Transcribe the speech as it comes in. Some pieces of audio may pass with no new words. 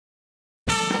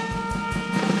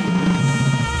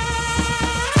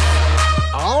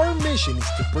mission is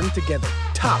to bring together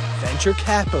top venture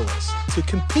capitalists to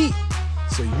compete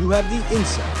so you have the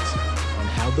insights on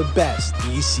how the best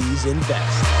VCs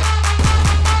invest.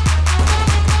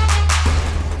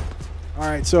 All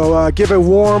right, so give a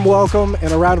warm welcome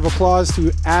and a round of applause to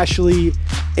Ashley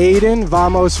Aydin,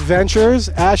 Vs Ventures.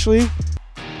 Ashley,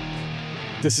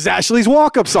 this is Ashley's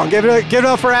walk-up song. Give it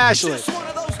up for Ashley.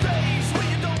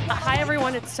 Hi,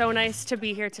 everyone. It's so nice to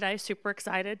be here today. Super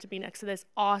excited to be next to this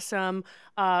awesome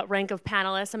rank of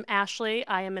panelists. I'm Ashley.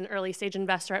 I am an early-stage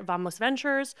investor at Vs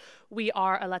Ventures. We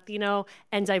are a Latino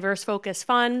and diverse-focused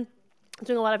fund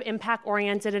doing a lot of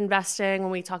impact-oriented investing.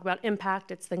 When we talk about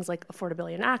impact, it's things like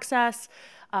affordability and access,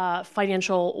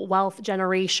 financial wealth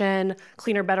generation,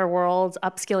 cleaner, better worlds,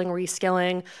 upskilling,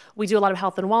 reskilling. We do a lot of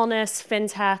health and wellness,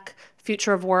 fintech,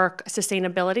 future of work,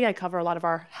 sustainability. I cover a lot of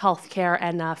our healthcare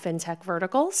and fintech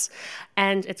verticals.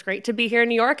 And it's great to be here in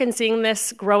New York and seeing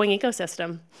this growing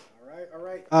ecosystem. All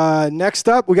right. Next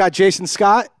up, we got Jason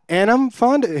Scott, ANIM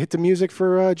Fund. Hit the music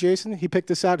for Jason. He picked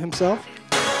this out himself.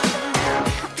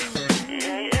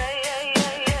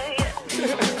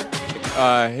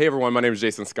 Hey everyone, my name is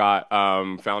Jason Scott,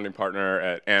 founding partner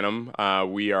at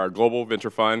ANIM. We are a global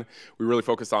venture fund. We really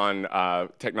focus on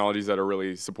technologies that are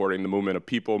really supporting the movement of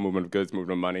people, movement of goods,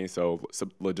 movement of money, so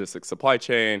logistics, supply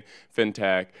chain,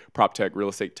 fintech, prop tech, real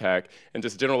estate tech, and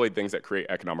just generally things that create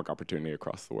economic opportunity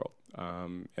across the world.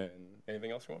 And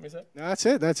anything else you want me to say? No, that's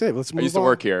it. That's it. Let's move on. I used to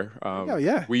work here.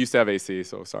 Yeah. We used to have AC,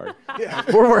 so sorry. Yeah,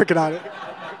 we're working on it.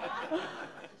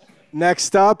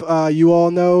 Next up, you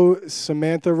all know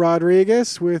Samantha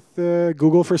Rodriguez with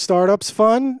Google for Startups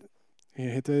Fund. You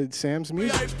hit the Sam's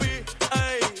music.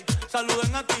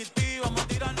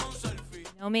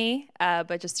 Know me,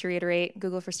 but just to reiterate,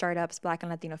 Google for Startups, Black and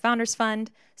Latino Founders Fund.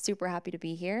 Super happy to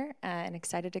be here and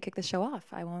excited to kick the show off.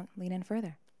 I won't lean in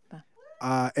further.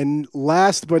 And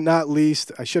last but not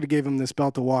least, I should have gave him this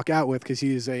belt to walk out with because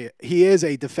he is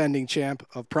a defending champ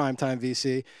of PrimeTime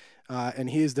VC. And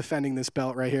he is defending this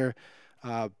belt right here.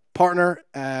 Partner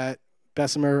at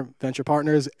Bessemer Venture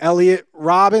Partners, Elliott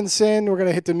Robinson. We're going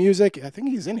to hit the music. I think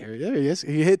he's in here. There he is.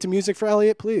 You hit the music for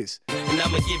Elliott, please. And I'm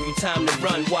going to give you time to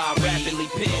run while I rapidly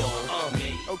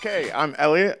peel. Okay, I'm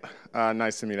Elliott.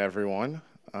 Nice to meet everyone.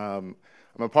 I'm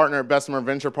a partner at Bessemer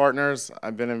Venture Partners.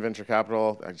 I've been in venture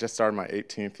capital. I just started my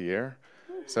 18th year.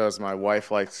 So as my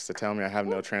wife likes to tell me, I have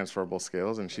no transferable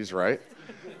skills, and she's right.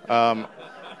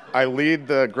 I lead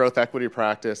the growth equity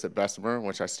practice at Bessemer,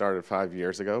 which I started 5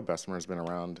 years ago. Bessemer has been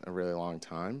around a really long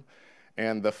time.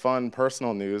 And the fun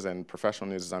personal news and professional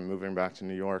news is I'm moving back to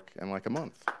New York in like a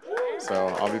month. So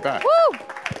I'll be back. Woo!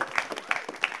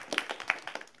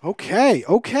 Okay.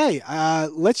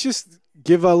 Let's just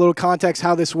give a little context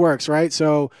how this works, right?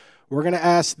 So we're going to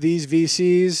ask these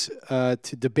VCs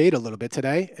to debate a little bit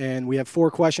today, and we have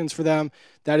 4 questions for them.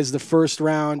 That is the first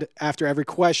round. After every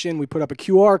question, we put up a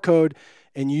QR code,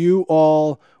 and you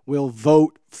all will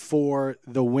vote for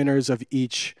the winners of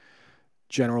each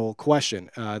general question.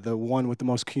 The one with the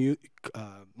most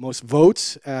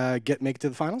votes make it to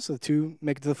the finals. So the 2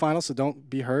 make it to the finals. So don't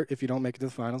be hurt if you don't make it to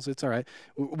the finals. It's all right.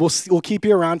 We'll keep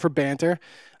you around for banter,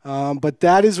 but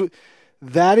that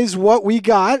is what we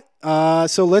got.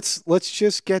 So let's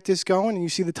just get this going. And you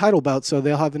see the title belt, so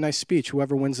they'll have a nice speech,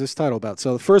 whoever wins this title belt.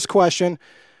 So the first question,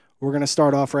 we're going to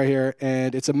start off right here,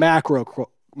 and it's a macro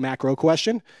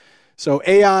question. So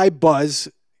AI buzz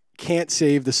can't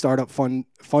save the startup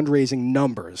fundraising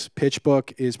numbers.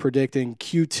 PitchBook is predicting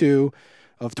Q2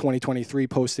 of 2023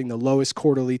 posting the lowest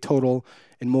quarterly total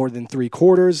in more than 3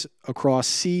 quarters across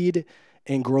seed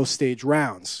and growth stage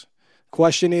rounds.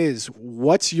 Question is,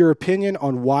 what's your opinion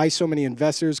on why so many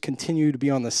investors continue to be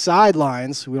on the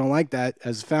sidelines? We don't like that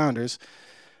as founders.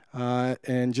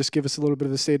 And just give us a little bit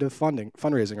of the state of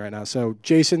fundraising right now. So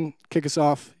Jason, kick us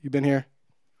off. You've been here.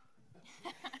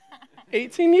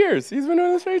 18 years. He's been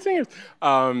doing this for 18 years.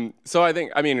 So I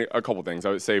think, a couple things. I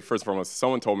would say, first and foremost,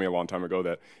 someone told me a long time ago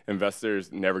that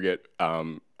investors never get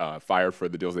fired for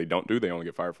the deals they don't do. They only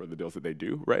get fired for the deals that they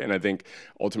do, right? And I think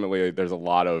ultimately there's a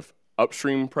lot of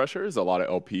upstream pressures. A lot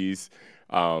of LPs,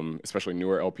 especially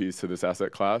newer LPs to this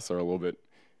asset class, are a little bit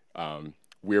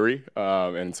weary.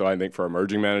 And so I think for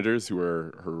emerging managers who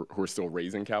are still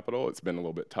raising capital, it's been a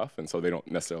little bit tough. And so they don't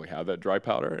necessarily have that dry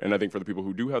powder. And I think for the people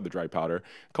who do have the dry powder,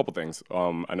 a couple things.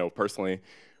 I know personally,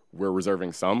 we're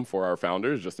reserving some for our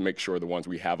founders just to make sure the ones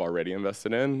we have already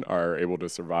invested in are able to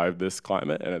survive this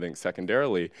climate. And I think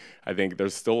secondarily, I think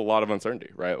there's still a lot of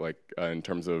uncertainty, right? Like in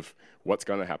terms of what's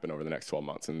going to happen over the next 12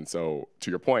 months. And so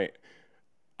to your point,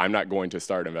 I'm not going to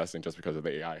start investing just because of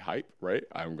the AI hype, right?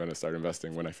 I'm going to start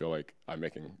investing when I feel like I'm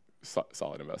making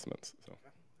solid investments. So.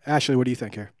 Ashley, what do you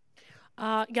think here?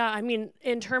 Yeah, I mean,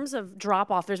 in terms of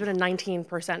drop-off, there's been a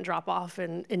 19% drop-off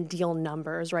in deal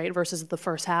numbers, right, versus the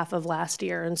first half of last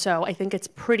year. And so I think it's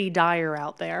pretty dire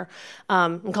out there.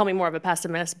 And call me more of a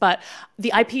pessimist, but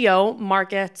the IPO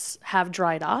markets have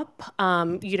dried up.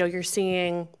 You're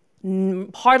seeing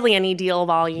hardly any deal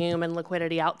volume and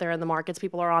liquidity out there in the markets.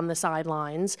 People are on the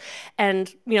sidelines.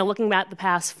 And, looking at the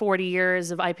past 40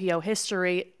 years of IPO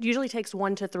history, it usually takes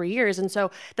 1 to 3 years. And so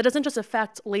that doesn't just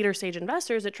affect later stage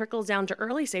investors, it trickles down to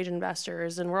early stage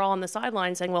investors. And we're all on the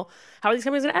sidelines saying, well, how are these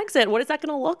companies going to exit? What is that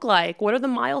going to look like? What are the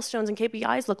milestones and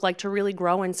KPIs look like to really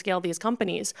grow and scale these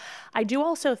companies? I do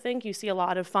also think you see a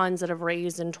lot of funds that have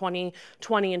raised in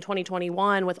 2020 and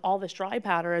 2021 with all this dry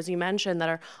powder, as you mentioned, that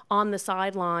are on the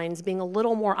sidelines, being a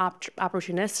little more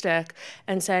opportunistic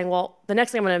and saying, well, the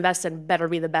next thing I'm going to invest in better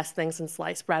be the best thing since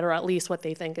sliced bread, or at least what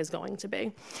they think is going to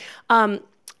be. And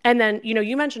then,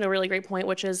 you mentioned a really great point,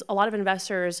 which is a lot of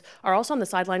investors are also on the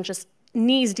sidelines just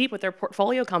knees deep with their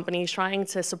portfolio companies, trying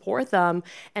to support them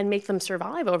and make them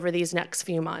survive over these next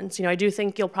few months. I do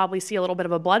think you'll probably see a little bit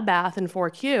of a bloodbath in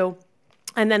 4Q.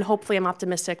 And then hopefully I'm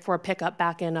optimistic for a pickup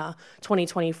back in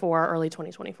 2024, early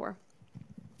 2024.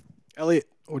 Elliott,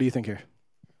 what do you think here?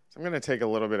 So I'm going to take a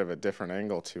little bit of a different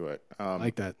angle to it. I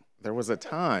like that. There was a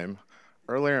time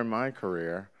earlier in my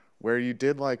career where you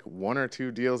did like 1 or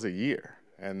 2 deals a year,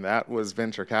 and that was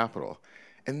venture capital.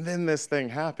 And then this thing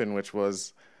happened, which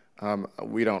was,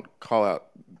 we don't call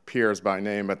out peers by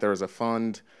name, but there was a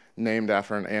fund named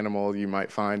after an animal you might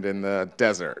find in the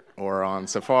desert or on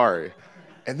safari.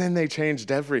 And then they changed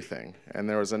everything. And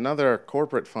there was another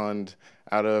corporate fund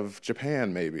out of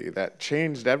Japan, maybe, that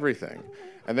changed everything.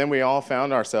 And then we all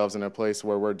found ourselves in a place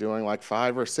where we're doing like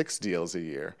 5 or 6 deals a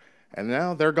year. And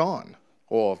now they're gone.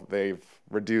 Well, they've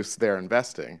reduced their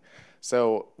investing.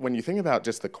 So when you think about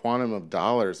just the quantum of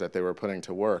dollars that they were putting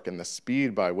to work and the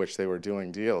speed by which they were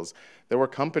doing deals, there were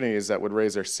companies that would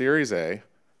raise their Series A,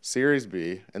 Series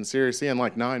B, and Series C in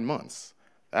like 9 months.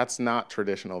 That's not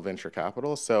traditional venture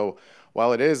capital. So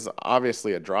while it is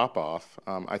obviously a drop-off,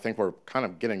 I think we're kind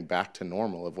of getting back to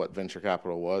normal of what venture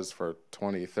capital was for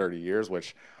 20, 30 years,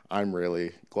 which I'm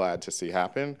really glad to see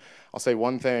happen. I'll say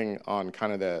one thing on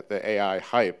kind of the AI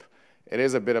hype. It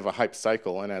is a bit of a hype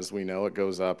cycle, and as we know, it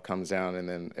goes up, comes down, and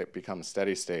then it becomes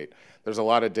steady state. There's a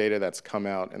lot of data that's come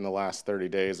out in the last 30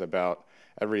 days about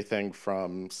everything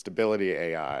from stability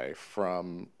AI,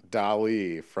 from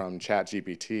DALL-E, from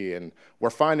ChatGPT, and we're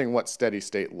finding what steady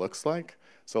state looks like.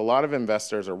 So a lot of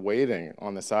investors are waiting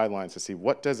on the sidelines to see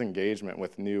what does engagement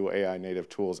with new AI native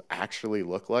tools actually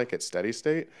look like at steady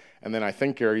state. And then I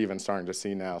think you're even starting to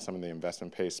see now some of the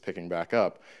investment pace picking back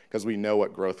up because we know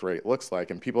what growth rate looks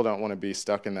like, and people don't want to be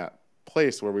stuck in that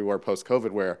place where we were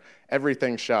post-COVID where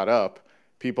everything shot up,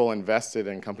 people invested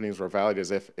and companies were valued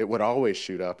as if it would always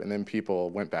shoot up, and then people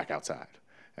went back outside.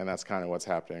 And that's kind of what's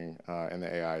happening in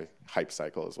the AI hype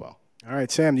cycle as well. All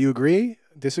right, Sam, do you agree,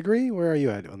 disagree? Where are you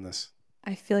at on this?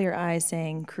 I feel your eyes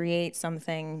saying create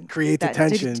something. Create the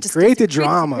tension. Create the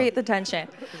drama. Create the tension.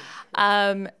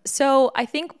 So I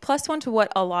think +1 to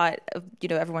what a lot of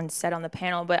everyone said on the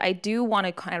panel, but I do want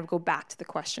to kind of go back to the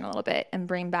question a little bit and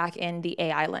bring back in the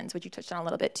AI lens, which you touched on a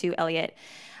little bit too, Elliott.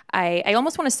 I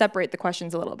almost want to separate the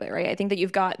questions a little bit, right? I think that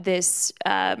you've got this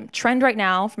trend right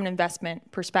now from an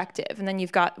investment perspective, and then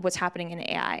you've got what's happening in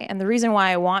AI. And the reason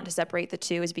why I want to separate the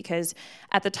two is because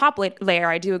at the top layer,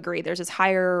 I do agree, there's this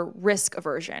higher risk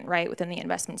aversion, right, within the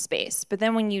investment space. But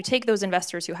then when you take those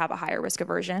investors who have a higher risk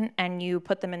aversion and you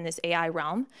put them in this AI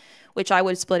realm, which I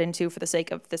would split into, for the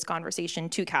sake of this conversation,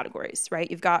 2 categories, right?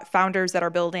 You've got founders that are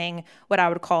building what I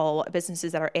would call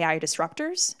businesses that are AI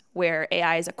disruptors, where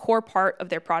AI is a core part of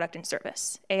their product and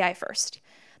service, AI first.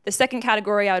 The second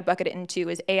category I would bucket it into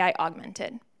is AI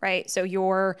augmented, right? So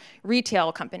your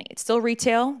retail company, it's still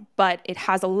retail, but it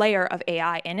has a layer of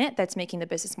AI in it that's making the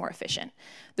business more efficient.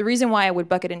 The reason why I would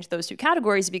bucket into those 2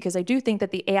 categories is because I do think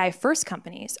that the AI first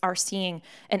companies are seeing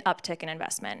an uptick in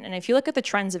investment. And if you look at the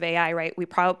trends of AI, right,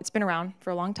 it's been around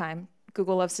for a long time.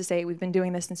 Google loves to say we've been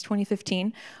doing this since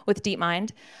 2015 with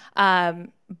DeepMind.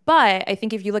 But I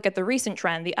think if you look at the recent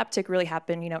trend, the uptick really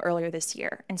happened, earlier this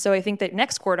year. And so I think that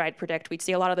next quarter, I'd predict we'd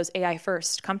see a lot of those AI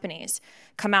first companies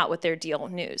come out with their deal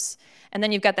news. And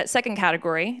then you've got that second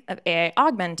category of AI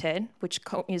augmented, which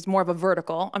is more of a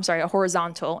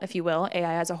horizontal, if you will.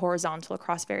 AI as a horizontal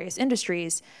across various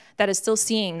industries that is still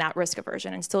seeing that risk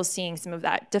aversion and still seeing some of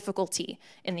that difficulty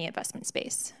in the investment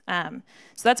space. So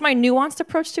that's my nuanced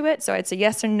approach to it. So I'd say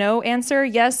yes or no answer.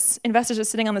 Yes, investors are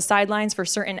sitting on the sidelines for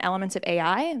certain elements of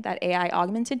AI, that AI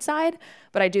augmented side,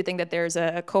 but I do think that there's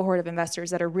a cohort of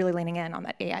investors that are really leaning in on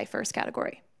that AI first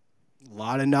category. A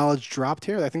lot of knowledge dropped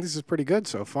here. I think this is pretty good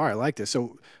so far. I like this.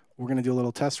 So we're going to do a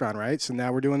little test round, right? So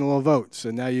now we're doing a little vote. So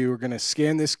now you're going to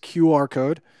scan this QR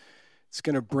code. It's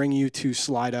going to bring you to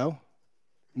Slido.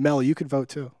 Mel, you could vote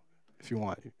too if you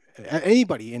want.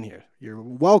 Anybody in here, you're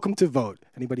welcome to vote.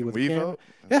 Anybody with a camera? Vote?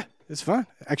 Yeah, it's fun.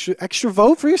 Extra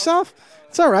vote for yourself?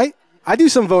 It's all right. I do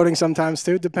some voting sometimes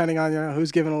too, depending on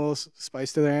who's giving a little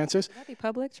spice to their answers. Would that be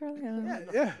public, Charlie?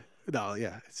 Yeah. No,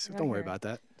 yeah. Don't worry about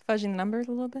that. Fudging the numbers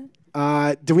a little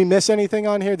bit. Do we miss anything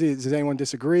on here? Does anyone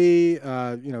disagree?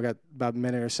 Got about a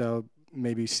minute or so.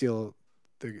 Maybe steal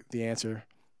the answer,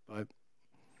 but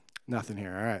nothing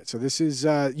here. All right. So this is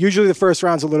usually the first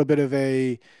round's a little bit of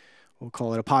we'll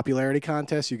call it a popularity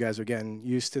contest. You guys are getting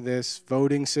used to this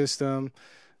voting system.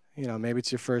 Maybe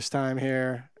it's your first time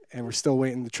here, and we're still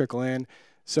waiting to trickle in.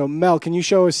 So Mel, can you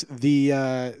show us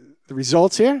the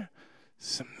results here?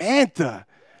 Samantha.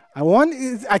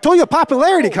 I told you a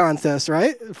popularity contest,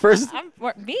 right? First,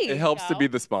 me. It helps to be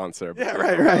the sponsor. Yeah,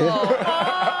 right.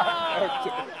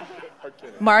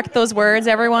 Mark those words,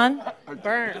 everyone.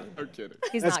 Burn. I'm kidding.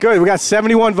 That's good. We got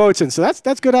 71 votes in, so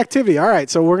that's good activity. All right,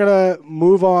 so we're gonna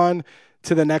move on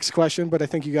to the next question, but I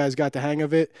think you guys got the hang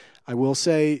of it. I will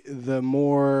say the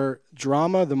more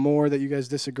drama, the more that you guys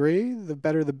disagree, the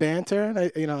better the banter.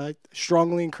 And I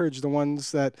strongly encourage the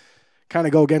ones that kind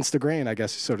of go against the grain, I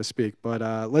guess, so to speak. But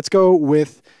let's go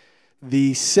with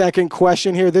the second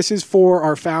question here. This is for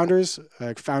our founders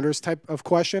type of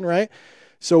question, right?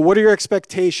 So what are your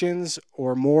expectations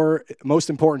or most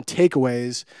important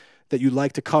takeaways that you'd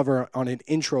like to cover on an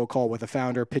intro call with a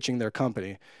founder pitching their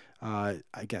company?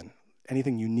 Again,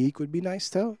 anything unique would be nice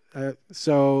too.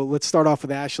 So let's start off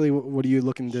with Ashley. What are you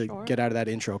looking to get out of that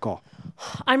intro call?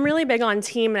 I'm really big on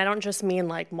team, and I don't just mean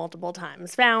like multiple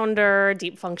times founder,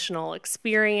 deep functional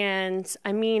experience.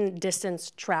 I mean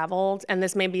distance traveled, and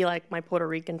this may be like my Puerto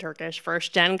Rican Turkish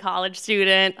first-gen college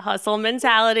student hustle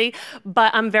mentality,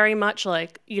 but I'm very much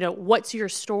like, what's your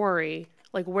story?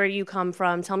 Like, where do you come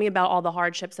from? Tell me about all the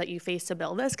hardships that you face to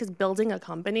build this, because building a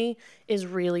company is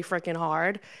really freaking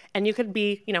hard. And you could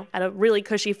be, at a really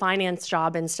cushy finance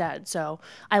job instead. So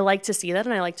I like to see that,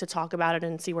 and I like to talk about it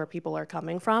and see where people are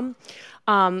coming from.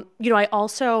 I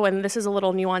also, and this is a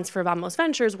little nuance for Vamos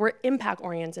Ventures, we're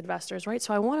impact-oriented investors, right?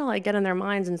 So I want to get in their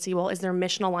minds and see, well, is there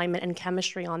mission alignment and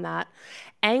chemistry on that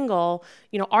angle?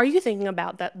 Are you thinking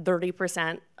about that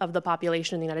 30% of the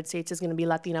population in the United States is going to be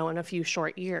Latino in a few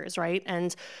short years, right?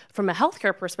 And from a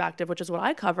healthcare perspective, which is what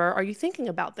I cover, are you thinking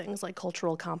about things like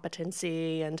cultural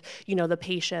competency and, the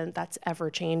patient that's ever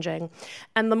changing?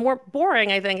 And the more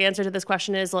boring, I think, answer to this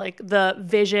question is like the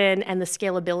vision and the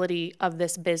scalability of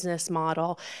this business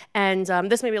model. And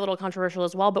this may be a little controversial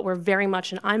as well, but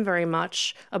I'm very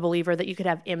much a believer that you could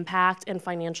have impact and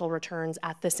financial returns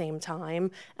at the same time.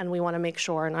 And I want to make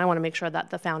sure that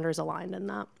the founders aligned in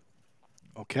that.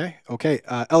 Okay.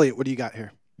 Elliott, what do you got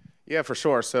here? Yeah, for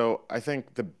sure. So I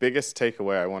think the biggest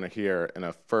takeaway I want to hear in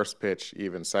a first pitch,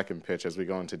 even second pitch, as we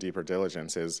go into deeper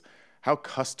diligence is how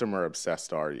customer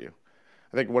obsessed are you?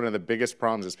 I think one of the biggest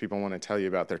problems is people want to tell you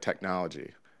about their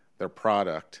technology, their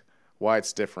product, why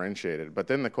it's differentiated. But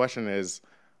then the question is,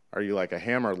 are you like a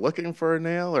hammer looking for a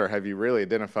nail, or have you really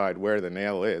identified where the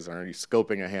nail is? Or are you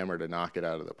scoping a hammer to knock it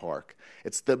out of the park?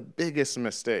 It's the biggest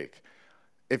mistake.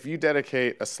 If you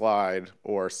dedicate a slide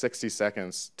or 60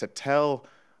 seconds to tell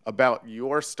about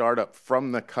your startup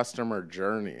from the customer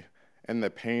journey and the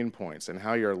pain points and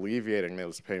how you're alleviating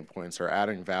those pain points or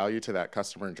adding value to that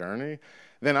customer journey,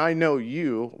 then I know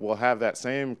you will have that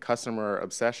same customer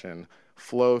obsession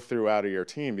flow throughout of your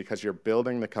team, because you're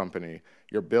building the company,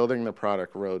 you're building the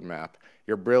product roadmap,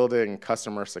 you're building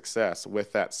customer success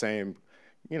with that same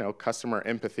customer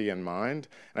empathy in mind.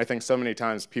 And I think so many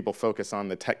times people focus on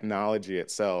the technology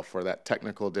itself or that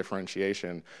technical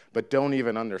differentiation, but don't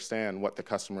even understand what the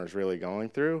customer is really going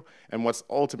through and what's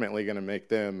ultimately going to make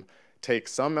them take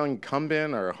some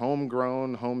incumbent or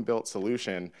homegrown, home-built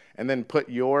solution and then put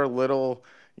your little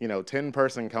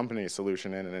 10-person company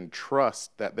solution in and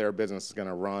trust that their business is going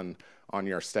to run on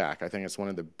your stack. I think it's one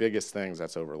of the biggest things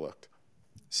that's overlooked.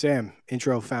 Sam,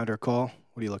 intro founder call.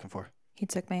 What are you looking for? He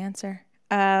took my answer.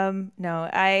 No,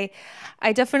 I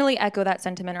definitely echo that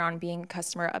sentiment around being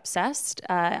customer obsessed.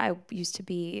 I used to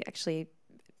be actually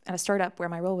at a startup where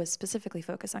my role was specifically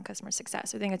focused on customer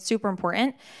success. I think it's super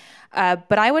important.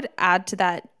 But I would add to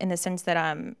that in the sense that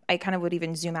I kind of would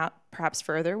even zoom out perhaps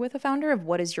further with a founder of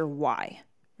what is your why,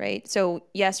 right? So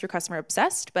yes, you're customer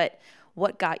obsessed, but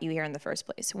what got you here in the first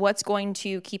place? What's going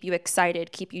to keep you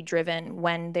excited, keep you driven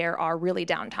when there are really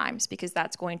down times? Because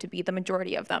that's going to be the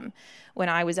majority of them. When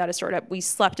I was at a startup, we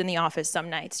slept in the office some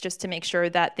nights just to make sure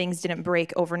that things didn't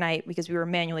break overnight because we were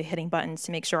manually hitting buttons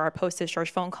to make sure our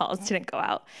post-discharge phone calls didn't go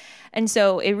out. And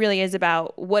so it really is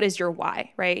about, what is your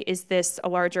why, right? Is this a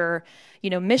larger,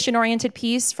 mission-oriented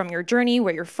piece from your journey,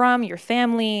 where you're from, your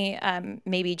family,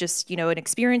 maybe just, an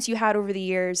experience you had over the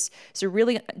years? So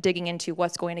really digging into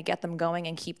what's going to get them going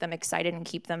and keep them excited and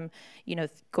keep them,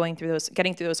 getting through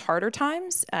those harder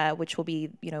times, which will be,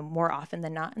 more often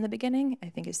than not in the beginning, I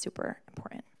think is super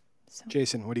important. So.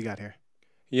 Jason, what do you got here?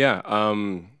 Yeah.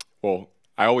 Well,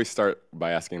 I always start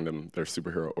by asking them their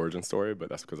superhero origin story, but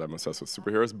that's because I'm obsessed with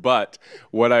superheroes. But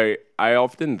what I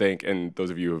often think, and some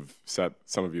of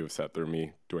you have sat through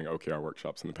me doing OKR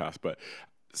workshops in the past, but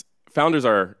founders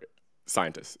are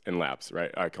scientists in labs,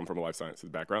 right? I come from a life sciences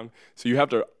background. So you have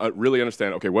to really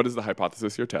understand, okay, what is the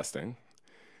hypothesis you're testing?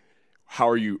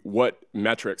 What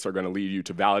metrics are going to lead you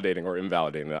to validating or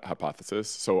invalidating that hypothesis,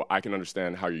 so I can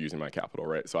understand how you're using my capital,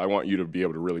 right? So I want you to be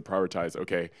able to really prioritize,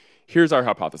 okay, here's our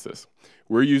hypothesis.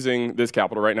 We're using this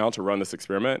capital right now to run this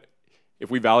experiment.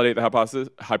 If we validate the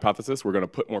hypothesis, we're going to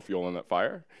put more fuel on that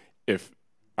fire. If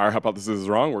our hypothesis is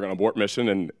wrong, we're going to abort mission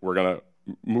and we're going to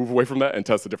move away from that and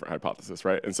test a different hypothesis,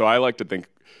 right? And so I like to think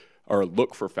or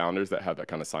look for founders that have that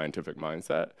kind of scientific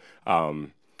mindset.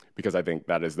 Because I think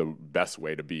that is the best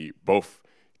way to be both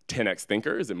 10x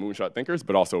thinkers and moonshot thinkers,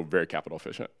 but also very capital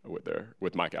efficient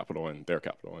with my capital and their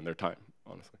capital and their time,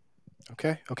 honestly.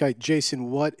 Okay. Jason,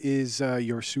 what is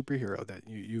your superhero that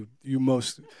you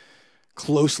most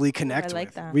closely connect with? I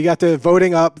like that. We got the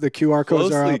voting up. The QR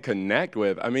codes are Closely up. connect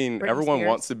with. I mean, Britney everyone Spears.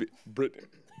 wants to be Britney.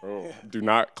 Oh, do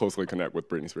not closely connect with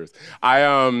Britney Spears.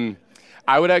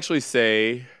 I would actually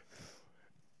say,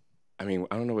 I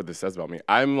don't know what this says about me.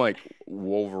 I'm like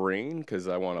Wolverine because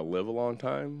I want to live a long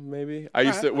time, maybe.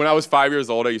 When I was 5 years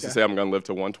old, I used to say I'm going to live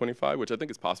to 125, which I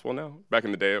think is possible now. Back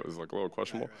in the day, it was like a little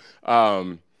questionable.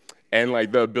 And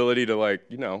like the ability to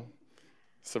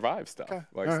survive stuff,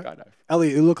 skydive.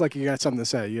 Elliott, you look like you got something to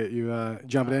say. You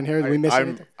jumping in here? Did we miss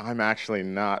anything? I'm actually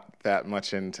not that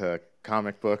much into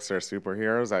comic books or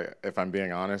superheroes. If I'm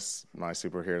being honest, my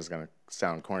superhero is going to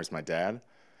sound corny. It's my dad.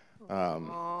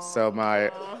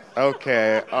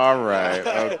 Okay, all right,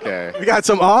 okay. We got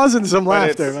some awes and some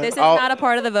laughter. This is not a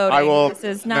part of the voting.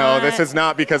 This is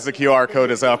not because the QR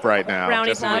code is up right now. Brownie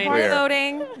just to be point. Not part of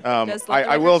clear. voting.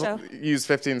 I will use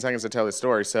 15 seconds to tell the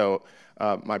story. So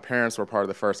my parents were part of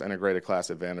the first integrated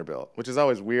class at Vanderbilt, which is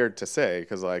always weird to say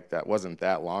because that wasn't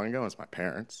that long ago. It's my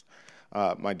parents.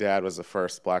 My dad was the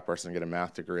first black person to get a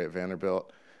math degree at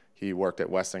Vanderbilt. He worked at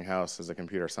Westinghouse as a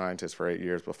computer scientist for 8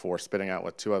 years before spitting out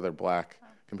with 2 other black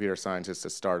computer scientists to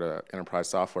start an enterprise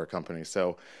software company.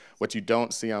 So what you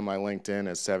don't see on my LinkedIn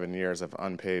is 7 years of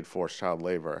unpaid forced child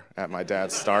labor at my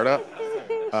dad's startup.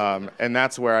 And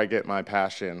that's where I get my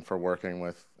passion for working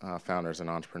with founders and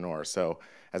entrepreneurs. So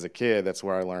as a kid, that's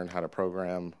where I learned how to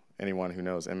program. Anyone who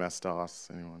knows MS-DOS,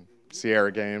 anyone?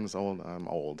 Sierra Games, I'm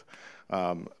old.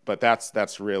 But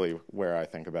that's really where I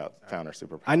think about founder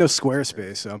superpower. I know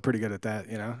Squarespace, so I'm pretty good at that.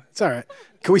 It's all right.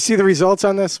 Can we see the results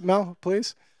on this, Mel,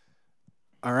 please?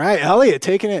 All right, Elliott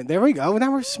taking it. There we go.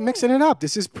 Now we're mixing it up.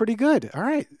 This is pretty good. All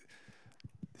right.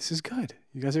 This is good.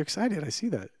 You guys are excited. I see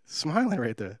that. Smiling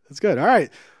right there. That's good. All right.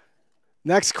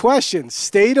 Next question.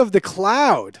 State of the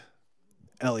cloud.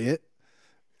 Elliott.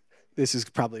 This is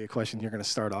probably a question you're going to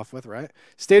start off with, right?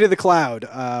 State of the cloud.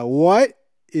 What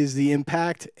is the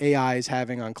impact AI is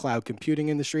having on cloud computing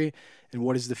industry, and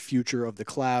what is the future of the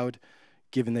cloud,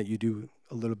 given that you do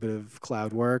a little bit of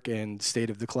cloud work and state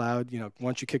of the cloud? Why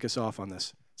don't you kick us off on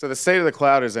this? So the state of the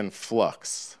cloud is in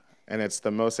flux, and it's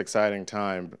the most exciting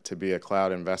time to be a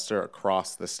cloud investor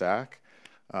across the stack.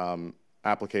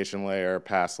 Application layer,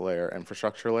 PaaS layer,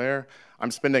 infrastructure layer.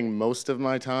 I'm spending most of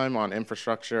my time on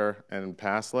infrastructure and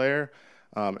PaaS layer.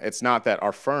 It's not that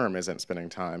our firm isn't spending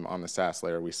time on the SaaS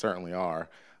layer. We certainly are.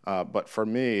 But for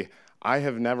me, I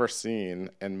have never seen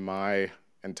in my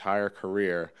entire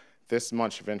career this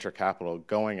much venture capital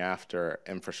going after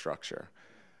infrastructure.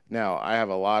 Now, I have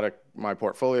a lot of my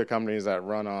portfolio companies that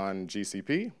run on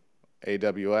GCP,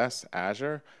 AWS,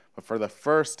 Azure. But for the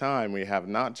first time, we have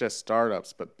not just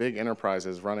startups, but big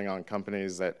enterprises running on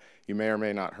companies that you may or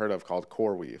may not heard of called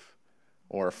CoreWeave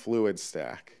or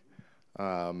FluidStack.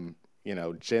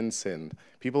 Jensen.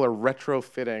 People are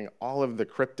retrofitting all of the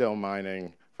crypto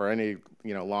mining for any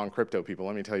long crypto people.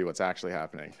 Let me tell you what's actually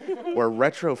happening. We're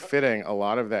retrofitting a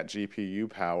lot of that GPU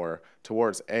power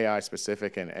towards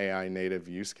AI-specific and AI-native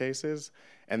use cases,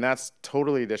 and that's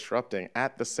totally disrupting.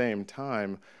 At the same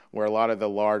time, where a lot of the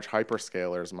large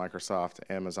hyperscalers, Microsoft,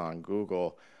 Amazon,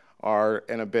 Google, are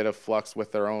in a bit of flux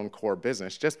with their own core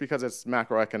business just because it's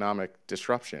macroeconomic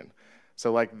disruption.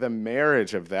 So like the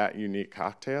marriage of that unique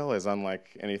cocktail is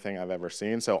unlike anything I've ever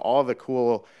seen. So all the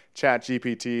cool chat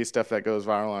GPT stuff that goes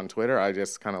viral on Twitter, I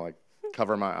just kind of like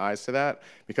cover my eyes to that,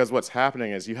 because what's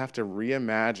happening is you have to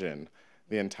reimagine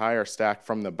the entire stack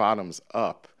from the bottoms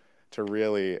up to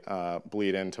really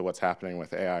bleed into what's happening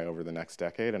with AI over the next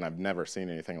decade. And I've never seen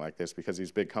anything like this because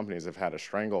these big companies have had a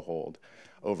stranglehold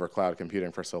over cloud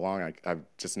computing for so long. I've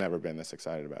just never been this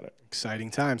excited about it.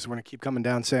 Exciting times. We're going to keep coming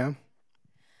down, Sam.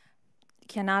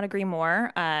 Cannot agree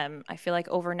more. I feel like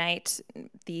overnight,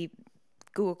 the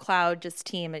Google Cloud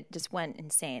team, it just went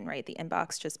insane, right? The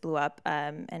inbox just blew up,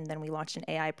 and then we launched an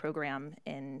AI program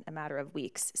in a matter of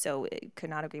weeks. So could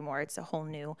not agree more. It's a whole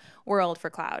new world for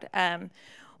cloud.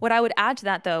 What I would add to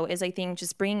that, though, is I think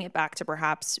just bringing it back to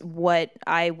perhaps what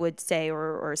I would say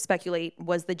or speculate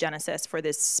was the genesis for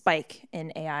this spike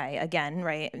in AI again,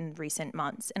 right, in recent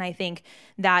months. And I think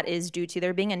that is due to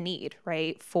there being a need,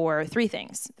 right, for three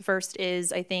things. The first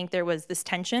is I think there was this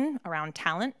tension around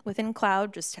talent within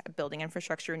cloud, just building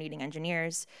infrastructure, needing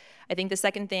engineers. I think the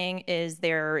second thing is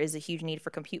there is a huge need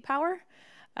for compute power.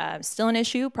 Still an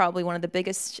issue, probably one of the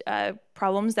biggest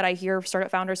problems that I hear startup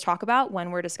founders talk about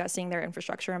when we're discussing their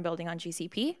infrastructure and building on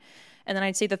GCP. And then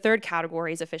I'd say the third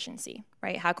category is efficiency,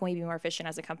 right? How can we be more efficient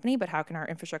as a company, but how can our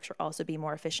infrastructure also be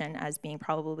more efficient as being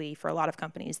probably, for a lot of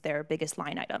companies, their biggest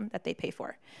line item that they pay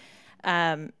for?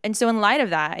 And so in light of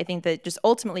that, I think that just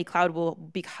ultimately cloud will,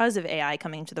 because of AI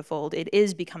coming into the fold, it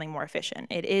is becoming more efficient.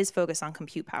 It is focused on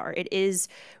compute power. It is,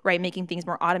 right, making things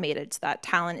more automated so that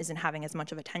talent isn't having as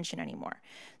much of attention anymore.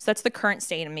 So that's the current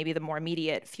state and maybe the more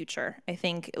immediate future. I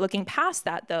think looking past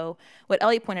that, though, what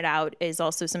Elliott pointed out is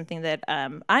also something that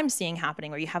I'm seeing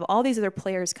happening where you have all these other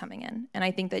players coming in. And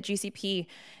I think that GCP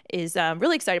is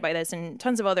really excited by this, and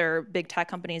tons of other big tech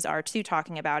companies are too,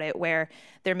 talking about it, where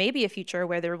there may be a future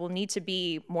where there will need to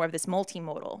be more of this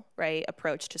multimodal, right,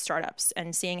 approach to startups,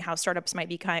 and seeing how startups might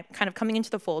be kind of coming into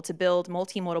the fold to build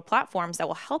multimodal platforms that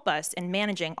will help us in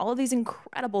managing all of these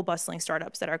incredible bustling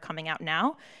startups that are coming out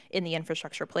now in the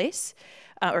infrastructure place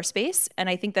or space. And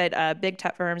I think that big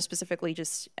tech firms, specifically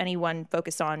just anyone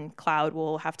focused on cloud,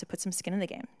 will have to put some skin in the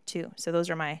game too. So those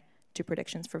are my two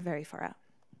predictions for very far out.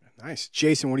 Nice.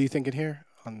 Jason, what are you thinking here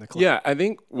on the cloud? Yeah, I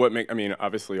think I mean,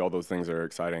 obviously all those things are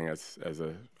exciting as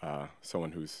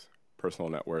someone whose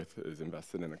personal net worth is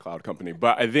invested in a cloud company.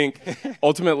 But I think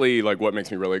ultimately, like, what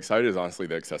makes me really excited is honestly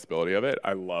the accessibility of it.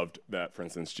 I loved that, for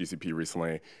instance, GCP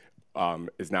recently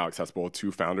is now accessible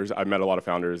to founders. I met a lot of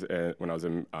founders when I was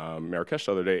in Marrakesh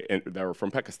the other day that were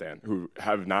from Pakistan who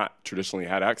have not traditionally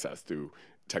had access to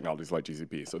technologies like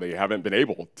GCP. So they haven't been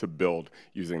able to build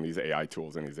using these AI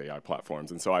tools and these AI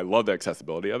platforms. And so I love the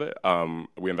accessibility of it.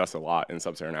 We invest a lot in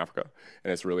sub-Saharan Africa,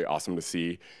 and it's really awesome to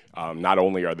see not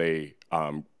only are they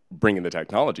bringing the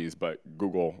technologies, but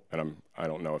Google, and I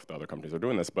don't know if the other companies are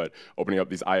doing this, but opening up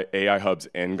these AI hubs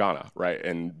in Ghana, right?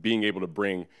 And being able to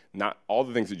bring not all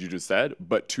the things that you just said,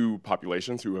 but to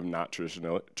populations who have not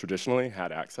traditionally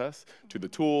had access to the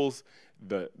tools,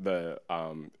 the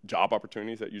job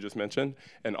opportunities that you just mentioned,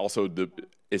 and also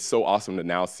it's so awesome to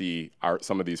now see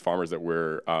some of these farmers that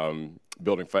we're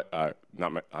building.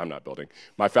 I'm not building.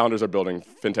 My founders are building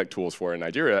fintech tools for in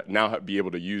Nigeria now be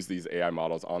able to use these AI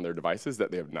models on their devices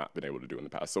that they have not been able to do in the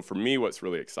past. So for me, what's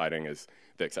really exciting is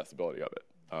the accessibility of it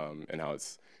and how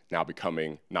it's now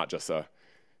becoming not just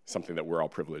something that we're all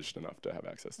privileged enough to have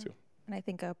access to. And I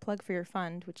think a plug for your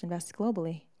fund, which invests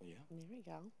globally. Yeah. There we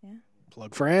go. Yeah.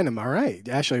 Plug for ANIM. All right.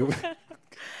 Ashley.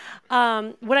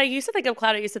 When I used to think of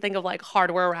cloud, I used to think of like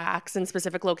hardware racks and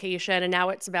specific location, and now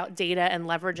it's about data and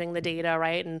leveraging the data,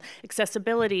 right? And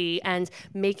accessibility and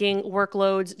making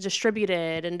workloads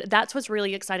distributed. And that's what's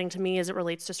really exciting to me as it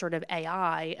relates to sort of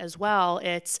AI as well.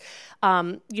 It's,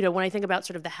 you know, when I think about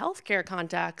sort of the healthcare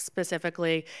context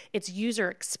specifically, it's user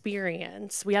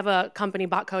experience. We have a company,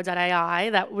 botcode.ai,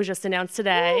 that was just announced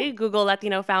today. Woo! Google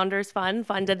Latino Founders Fund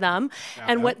funded them.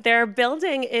 And what they're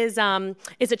building is a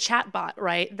chat bot,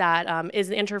 right? That is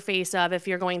the interface of if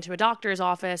you're going to a doctor's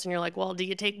office and you're like, well, do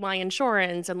you take my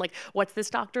insurance? And like, what's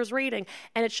this doctor's rating?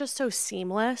 And it's just so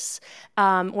seamless.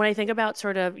 When I think about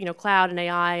sort of, you know, cloud and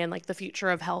AI and like the future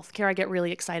of healthcare, I get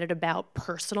really excited about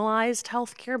personalized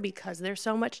healthcare because there's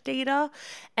so much data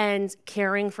and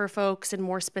caring for folks in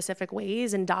more specific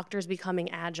ways and doctors becoming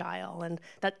agile. And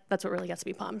that's what really gets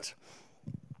me pumped.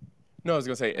 No, I was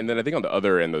going to say, and then I think on the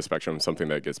other end of the spectrum, something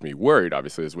that gets me worried,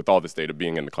 obviously, is with all this data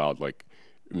being in the cloud, like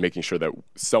making sure that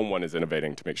someone is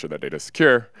innovating to make sure that data is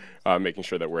secure, making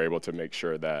sure that we're able to make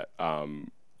sure that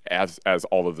as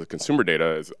all of the consumer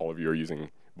data, as all of you are using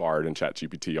Bard and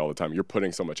ChatGPT all the time, you're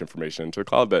putting so much information into the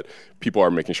cloud that people are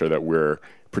making sure that we're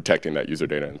protecting that user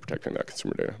data and protecting that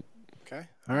consumer data. Okay.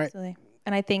 All right. Absolutely.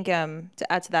 And I think to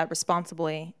add to that,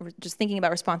 responsibly, just thinking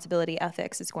about responsibility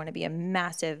ethics is going to be a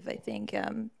massive, I think,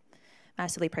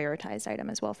 massively prioritized item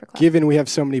as well for cloud. Given we have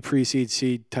so many pre-seed,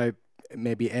 seed type,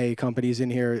 maybe A companies in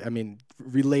here, I mean,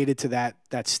 related to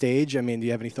that stage, I mean, do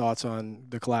you have any thoughts on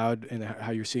the cloud and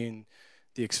how you're seeing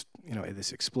the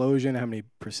this explosion? How many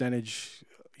percentage?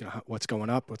 What's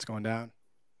going up? What's going down?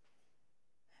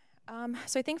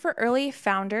 So I think for early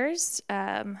founders,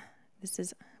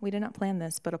 we did not plan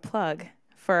this, but a plug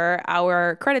for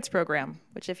our credits program,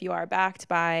 which if you are backed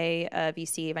by a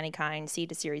VC of any kind, seed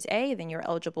to Series A, then you're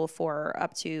eligible for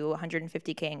up to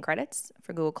 $150K in credits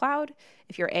for Google Cloud.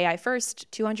 If you're AI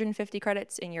first, 250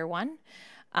 credits in year one.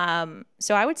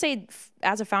 So I would say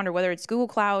as a founder, whether it's Google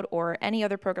Cloud or any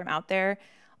other program out there,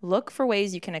 look for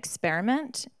ways you can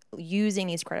experiment using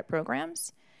these credit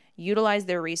programs, utilize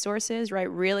their resources,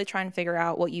 right? Really try and figure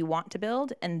out what you want to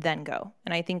build and then go.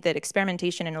 And I think that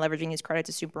experimentation and leveraging these credits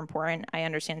is super important. I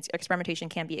understand experimentation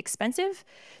can be expensive.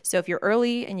 So if you're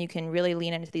early and you can really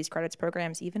lean into these credits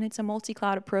programs, even if it's a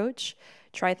multi-cloud approach,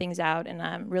 try things out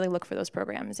and really look for those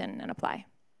programs and apply.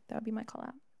 That would be my call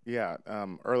out. Yeah,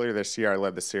 earlier this year I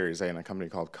led the Series A in a company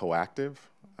called Coactive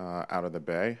out of the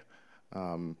Bay.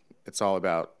 It's all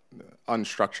about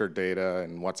unstructured data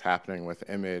and what's happening with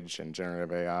image and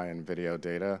generative AI and video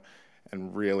data,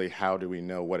 and really how do we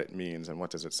know what it means and what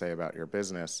does it say about your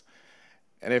business.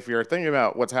 And if you're thinking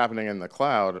about what's happening in the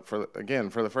cloud, for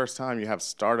the first time you have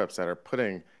startups that are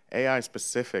putting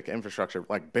AI-specific infrastructure,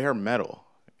 like bare metal,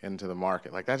 into the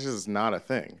market. Like, that's just not a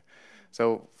thing.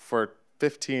 So for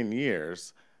 15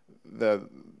 years, the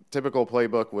typical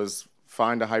playbook was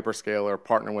find a hyperscaler,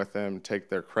 partner with them, take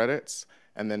their credits,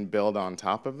 and then build on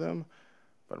top of them.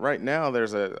 But right now,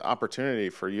 there's an opportunity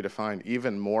for you to find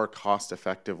even more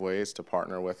cost-effective ways to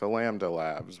partner with a Lambda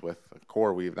Labs, with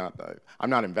CoreWeave. I'm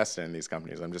not invested in these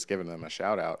companies. I'm just giving them a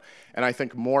shout-out. And I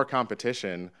think more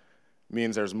competition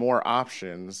means there's more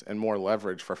options and more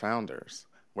leverage for founders,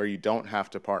 where you don't have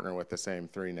to partner with the same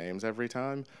 3 names every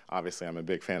time. Obviously, I'm a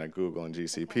big fan of Google and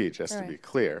GCP, just to be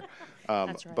clear.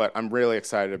 That's right. But I'm really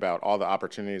excited about all the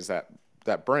opportunities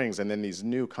that brings, and then these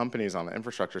new companies on the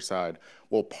infrastructure side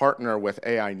will partner with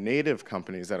AI native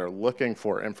companies that are looking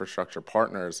for infrastructure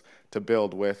partners to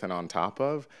build with and on top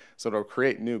of. So it'll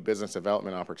create new business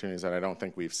development opportunities that I don't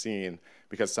think we've seen,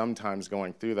 because sometimes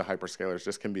going through the hyperscalers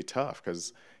just can be tough,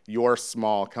 because your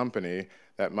small company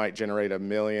that might generate $1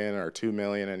 million or $2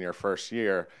 million in your first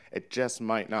year, it just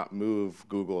might not move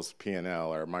Google's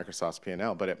P&L or Microsoft's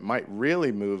P&L, but it might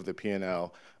really move the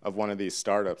P&L of one of these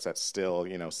startups that's still,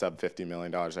 sub $50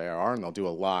 million ARR, and they'll do a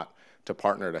lot to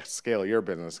partner to scale your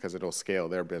business, because it'll scale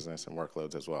their business and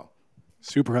workloads as well.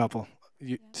 Super helpful.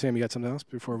 Sam, you got something else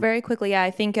before we... Very quickly, yeah. I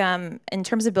think in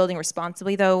terms of building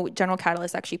responsibly, though, General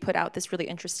Catalyst actually put out this really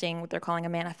interesting, what they're calling a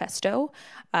manifesto.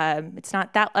 It's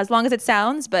not that as long as it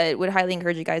sounds, but would highly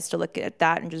encourage you guys to look at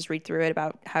that and just read through it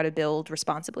about how to build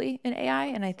responsibly in AI.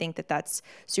 And I think that that's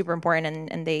super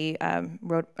important, and they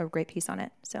wrote a great piece on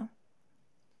it. So,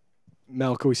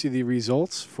 Mel, can we see the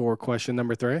results for question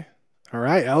number 3? All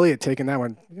right, Elliott taking that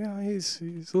one. Yeah, he's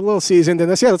a little seasoned in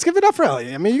this. Yeah, let's give it up for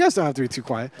Elliott. I mean, you guys don't have to be too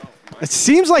quiet. It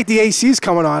seems like the AC's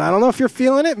coming on. I don't know if you're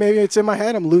feeling it. Maybe it's in my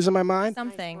head. I'm losing my mind.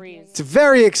 something. It's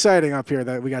very exciting up here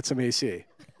that we got some AC.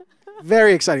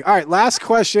 Very exciting. All right, last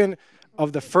question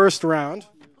of the first round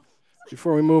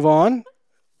before we move on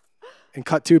and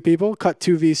cut 2 people, cut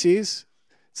 2 VCs.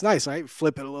 It's nice, right?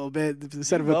 Flip it a little bit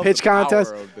instead of a pitch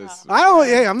contest.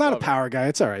 I'm not a power guy.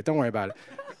 It's all right. Don't worry about it.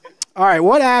 All right,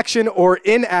 what action or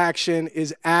inaction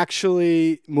is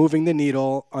actually moving the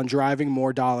needle on driving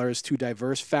more dollars to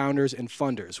diverse founders and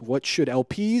funders? What should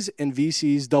LPs and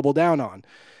VCs double down on?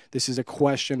 This is a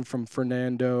question from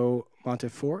Fernando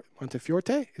Montefiore.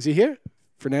 Is he here?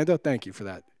 Fernando, thank you for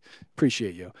that.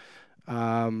 Appreciate you.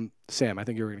 Sam, I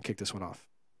think you were going to kick this one off.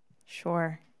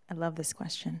 Sure. I love this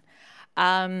question.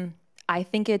 I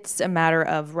think it's a matter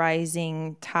of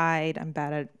rising tide. I'm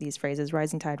bad at these phrases.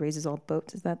 Rising tide raises all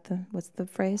boats. Is that what's the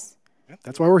phrase? Yeah,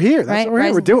 that's why we're here. That's why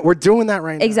we're here. We're doing that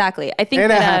right now. Exactly. I think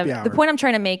that the point I'm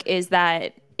trying to make is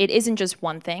that it isn't just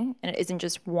one thing, and it isn't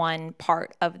just one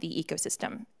part of the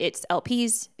ecosystem. It's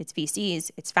LPs, it's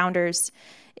VCs, it's founders,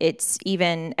 it's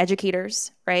even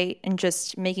educators, right? And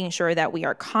just making sure that we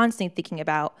are constantly thinking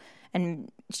about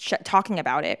and talking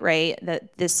about it, right?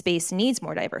 That this space needs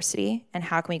more diversity, and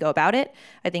how can we go about it?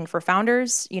 I think for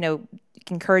founders,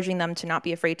 encouraging them to not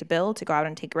be afraid to build, to go out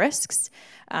and take risks,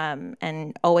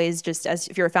 and always just as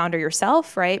if you're a founder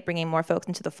yourself, right, bringing more folks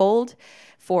into the fold.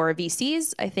 For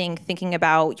VCs, I think thinking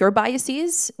about your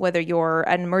biases, whether you're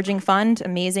an emerging fund,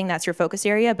 amazing, that's your focus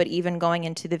area, but even going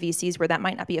into the VCs where that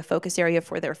might not be a focus area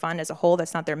for their fund as a whole,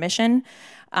 that's not their mission.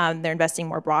 They're investing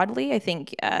more broadly. I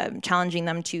think challenging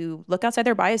them to look outside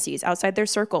their biases, outside their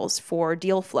circles for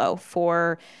deal flow,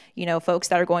 for folks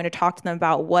that are going to talk to them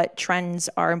about what trends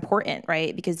are important,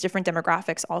 right? Because different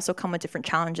demographics also come with different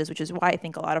challenges, which is why I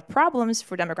think a lot of problems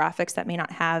for demographics that may not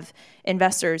have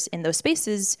investors in those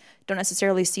spaces don't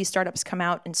necessarily see startups come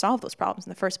out and solve those problems in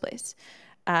the first place.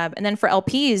 And then for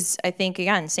LPs, I think,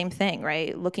 again, same thing,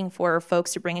 right? Looking for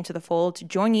folks to bring into the fold to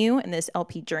join you in this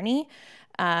LP journey.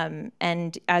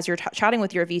 And as you're chatting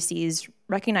with your VCs,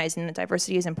 recognizing that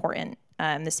diversity is important.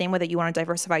 The same way that you want to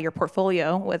diversify your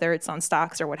portfolio, whether it's on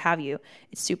stocks or what have you,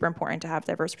 it's super important to have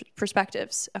diverse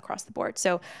perspectives across the board.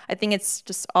 So I think it's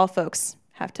just all folks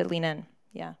have to lean in.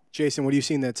 Yeah. Jason, what are you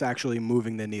seeing that's actually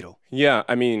moving the needle? Yeah,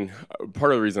 I mean,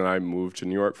 part of the reason I moved to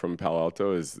New York from Palo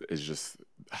Alto is just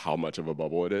how much of a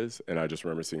bubble it is. And I just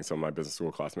remember seeing some of my business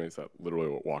school classmates that literally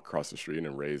would walk across the street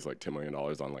and raise like $10 million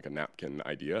on like a napkin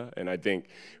idea. And I think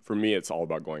for me, it's all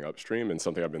about going upstream. And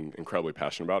something I've been incredibly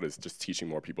passionate about is just teaching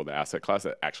more people the asset class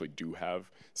that actually do have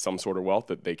some sort of wealth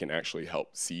that they can actually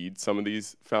help seed some of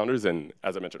these founders. And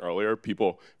as I mentioned earlier,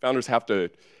 founders have to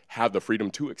have the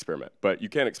freedom to experiment, but you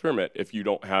can't experiment if you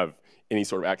don't have any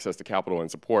sort of access to capital and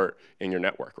support in your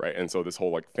network, right? And so this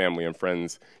whole like family and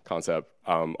friends concept,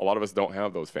 a lot of us don't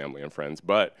have those family and friends,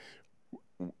 but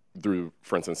through,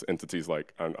 for instance, entities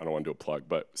like, I don't want to do a plug,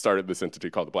 but started this entity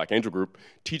called the Black Angel Group,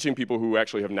 teaching people who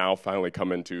actually have now finally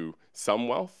come into some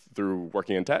wealth through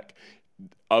working in tech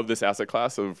of this asset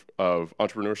class of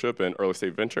entrepreneurship and early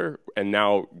stage venture, and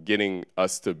now getting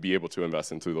us to be able to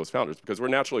invest into those founders, because we're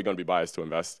naturally going to be biased to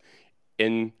invest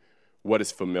in what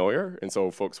is familiar, and so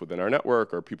folks within our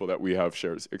network or people that we have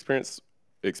shared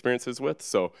experiences with.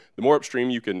 So the more upstream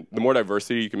the more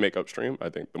diversity you can make upstream, I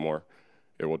think the more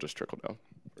it will just trickle down.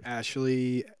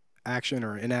 Ashley, action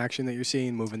or inaction that you're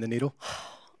seeing moving the needle?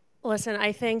 Listen,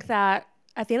 I think that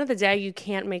at the end of the day, you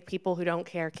can't make people who don't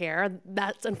care.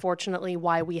 That's unfortunately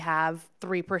why we have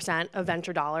 3% of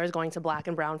venture dollars going to Black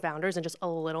and brown founders and just a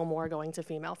little more going to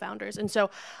female founders. And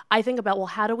so I think about, well,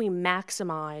 how do we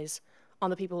maximize on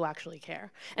the people who actually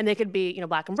care? And they could be,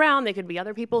 Black and brown, they could be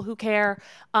other people who care.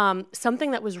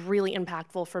 Something that was really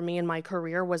impactful for me in my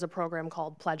career was a program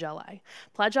called Pledge LA.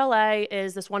 Pledge LA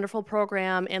is this wonderful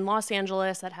program in Los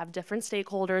Angeles that have different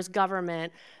stakeholders,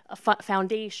 government,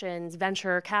 foundations,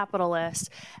 venture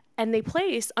capitalists, and they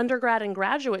place undergrad and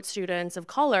graduate students of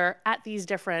color at these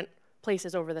different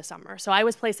places over the summer. So I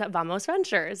was placed at Vs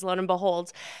Ventures, lo and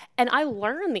behold, and I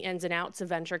learned the ins and outs of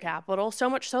venture capital, so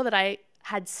much so that I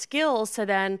had skills to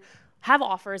then have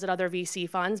offers at other VC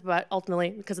funds, but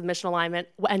ultimately, because of the mission alignment,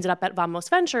 ended up at Vs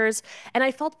Ventures, and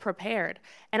I felt prepared.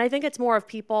 And I think it's more of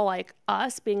people like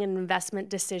us being in investment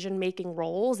decision-making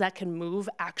roles that can move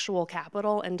actual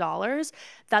capital and dollars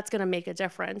that's gonna make a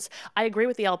difference. I agree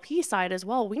with the LP side as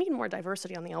well. We need more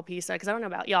diversity on the LP side, because I don't know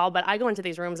about y'all, but I go into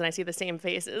these rooms and I see the same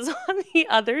faces on the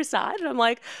other side, and I'm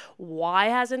like, why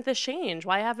hasn't this changed?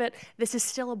 Why haven't, this is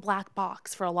still a black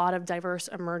box for a lot of diverse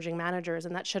emerging managers,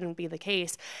 and that shouldn't be the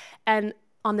case. And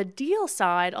on the deal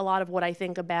side, a lot of what I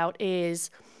think about is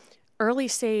early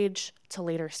stage to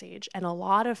later stage. And a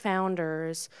lot of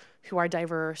founders who are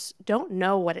diverse don't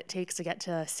know what it takes to get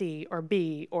to C or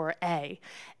B or A.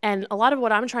 And a lot of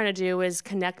what I'm trying to do is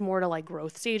connect more to like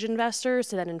growth stage investors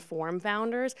to then inform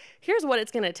founders. Here's what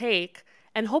it's going to take.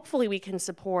 And hopefully we can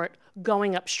support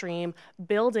going upstream,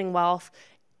 building wealth,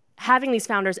 having these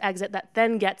founders exit that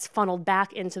then gets funneled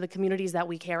back into the communities that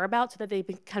we care about so that they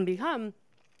can become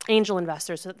angel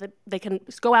investors, so that they can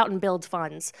go out and build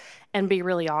funds and be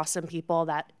really awesome people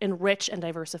that enrich and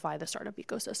diversify the startup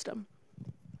ecosystem.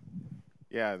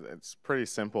 Yeah, it's pretty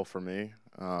simple for me.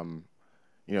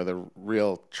 The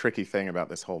real tricky thing about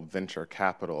this whole venture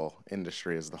capital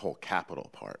industry is the whole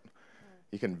capital part.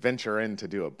 You can venture in to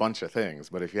do a bunch of things,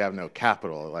 but if you have no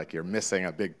capital, like you're missing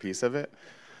a big piece of it.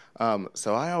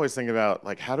 So I always think about,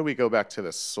 like, how do we go back to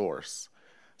the source?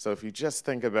 So if you just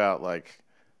think about, like,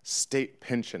 state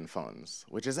pension funds,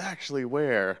 which is actually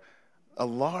where a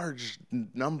large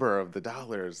number of the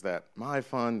dollars that my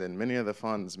fund and many of the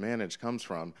funds manage comes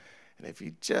from. And if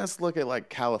you just look at like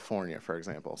California, for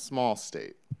example, small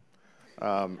state,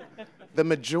 the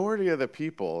majority of the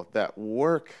people that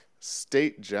work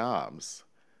state jobs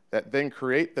that then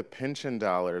create the pension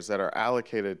dollars that are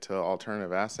allocated to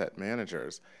alternative asset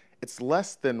managers, it's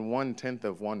less than 1/10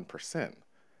 of 1%.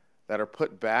 that are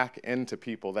put back into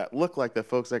people that look like the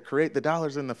folks that create the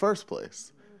dollars in the first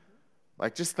place.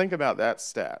 Like, just think about that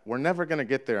stat. We're never going to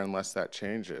get there unless that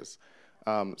changes.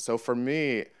 So for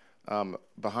me,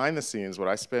 behind the scenes, what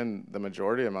I spend the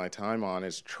majority of my time on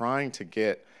is trying to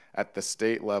get at the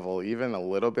state level, even a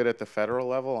little bit at the federal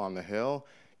level on the Hill,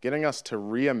 getting us to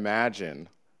reimagine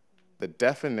the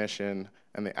definition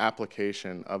and the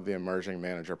application of the emerging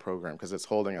manager program, because it's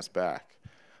holding us back.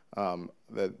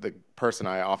 The person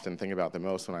I often think about the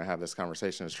most when I have this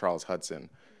conversation is Charles Hudson,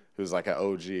 who's like an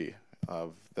OG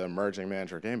of the emerging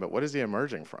manager game. But what is he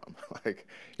emerging from? Like,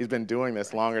 he's been doing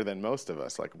this longer than most of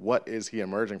us. Like, what is he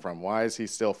emerging from? Why is he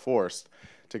still forced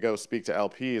to go speak to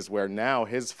LPs where now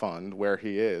his fund, where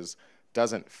he is,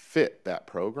 doesn't fit that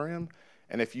program?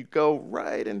 And if you go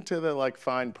right into the like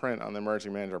fine print on the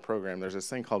emerging manager program, there's this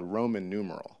thing called Roman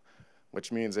numeral,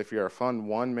 which means if you're a fund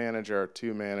 1 manager,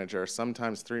 2 manager,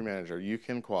 sometimes 3 manager, you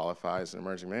can qualify as an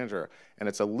emerging manager. And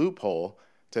it's a loophole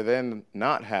to then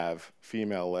not have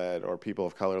female-led or people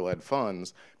of color-led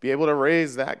funds be able to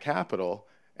raise that capital,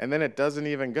 and then it doesn't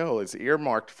even go. It's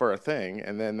earmarked for a thing,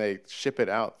 and then they ship it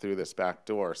out through this back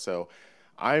door. So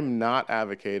I'm not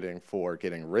advocating for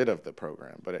getting rid of the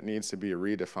program, but it needs to be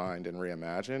redefined and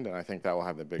reimagined, and I think that will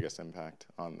have the biggest impact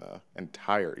on the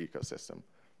entire ecosystem.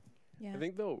 Yeah. I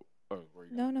think, though,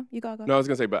 No, you go. No, I was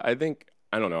going to say, but I think,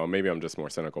 I don't know, maybe I'm just more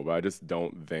cynical, but I just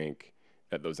don't think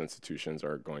that those institutions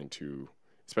are going to,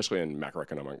 especially in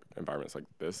macroeconomic environments like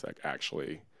this, like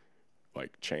actually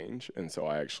like change. And so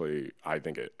I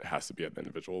think it has to be at the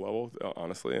individual level,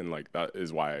 honestly. And like that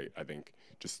is why I think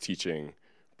just teaching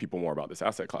people more about this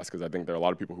asset class, because I think there are a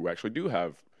lot of people who actually do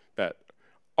have, that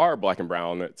are black and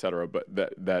brown, et cetera, but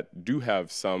that do have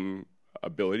some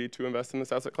ability to invest in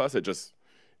this asset class that just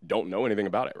don't know anything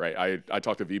about it, right? I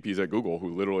talk to VPs at Google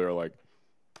who literally are like,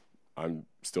 I'm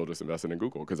still just investing in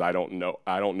Google because I don't know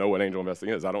what angel investing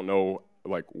is. I don't know,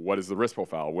 like, what is the risk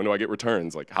profile? When do I get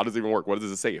returns? Like, how does it even work? What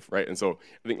is it safe, right? And so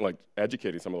I think like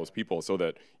educating some of those people so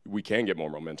that we can get more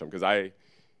momentum, because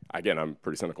again, I'm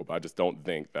pretty cynical, but I just don't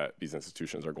think that these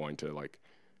institutions are going to like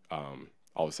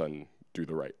all of a sudden do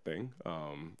the right thing.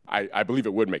 I believe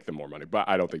it would make them more money, but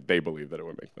I don't think they believe that it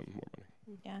would make them more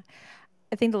money. Yeah,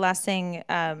 I think the last thing,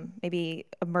 maybe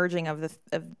emerging of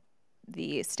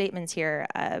the statements here,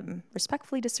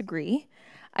 respectfully disagree.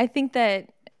 I think that,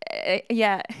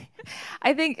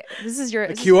 I think this is your...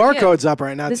 The QR code's up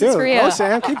right now, this too. Is for you. Oh,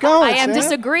 Sam, keep going, I am Sam.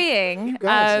 disagreeing.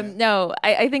 No,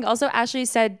 I think also Ashley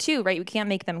said, too, right, you can't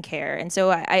make them care. And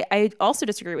so I also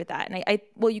disagree with that. And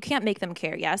well, you can't make them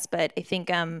care, yes, but I think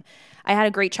I had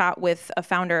a great chat with a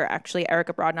founder, actually,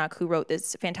 Erica Brodnock, who wrote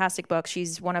this fantastic book.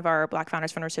 She's one of our Black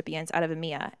Founders Fund recipients out of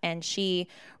EMEA. And she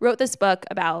wrote this book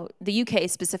about the UK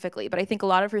specifically, but I think a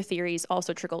lot of her theories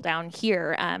also trickle down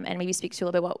here, and maybe speak to a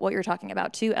little bit what you're talking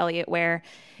about too, Elliott, where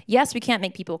yes, we can't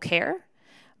make people care,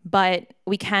 but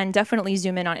we can definitely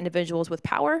zoom in on individuals with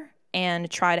power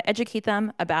and try to educate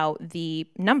them about the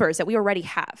numbers that we already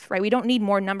have, right? We don't need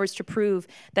more numbers to prove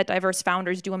that diverse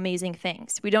founders do amazing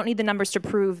things. We don't need the numbers to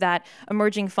prove that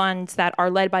emerging funds that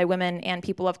are led by women and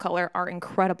people of color are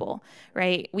incredible,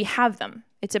 right? We have them.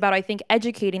 It's about, I think,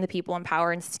 educating the people in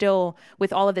power and still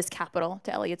with all of this capital,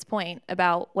 to Elliott's point,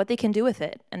 about what they can do with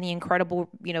it and the incredible,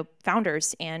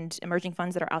 founders and emerging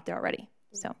funds that are out there already,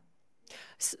 so.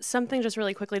 Something just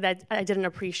really quickly that I didn't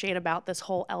appreciate about this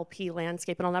whole LP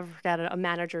landscape, and I'll never forget it, a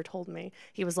manager told me,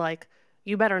 he was like,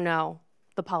 you better know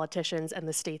the politicians and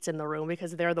the states in the room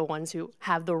because they're the ones who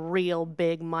have the real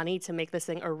big money to make this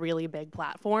thing a really big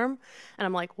platform. And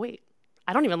I'm like, wait,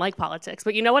 I don't even like politics,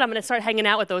 but you know what? I'm going to start hanging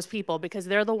out with those people because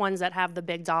they're the ones that have the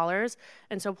big dollars.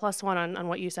 And so +1 on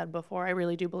what you said before, I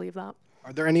really do believe that.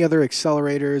 Are there any other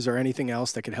accelerators or anything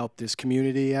else that could help this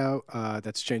community out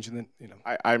that's changing the,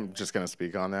 I'm just going to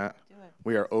speak on that.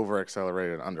 We are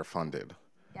over-accelerated, underfunded.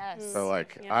 Yes. So, I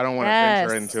don't want to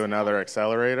venture into another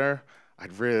accelerator.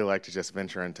 I'd really like to just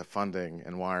venture into funding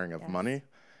and wiring of money.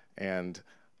 And,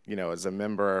 as a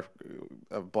member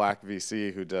of Black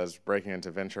VC who does Breaking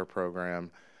Into Venture program,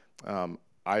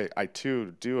 I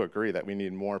too do agree that we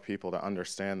need more people to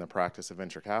understand the practice of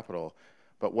venture capital.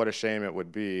 But what a shame it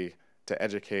would be to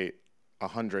educate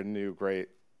 100 new great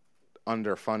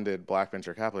underfunded Black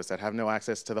venture capitalists that have no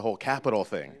access to the whole capital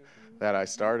thing that I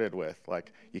started with.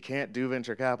 Like, you can't do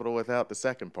venture capital without the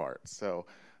second part. So,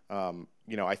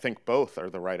 I think both are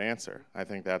the right answer. I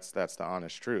think that's the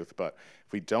honest truth. But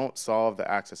if we don't solve the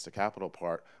access to capital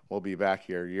part, we'll be back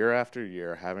here year after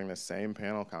year having the same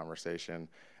panel conversation.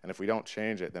 And if we don't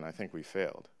change it, then I think we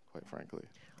failed, quite frankly.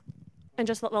 And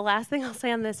just the last thing I'll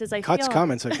say on this is Cut's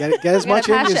coming, so get as much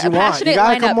in as you want. You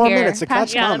got a couple more minutes to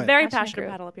Cut's yeah, comment. very passionate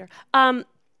paddle up here.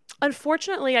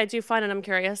 Unfortunately, I do find, and I'm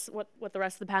curious what the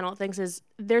rest of the panel thinks, is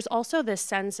there's also this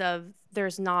sense of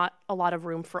there's not a lot of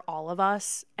room for all of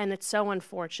us. And it's so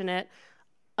unfortunate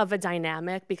of a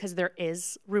dynamic because there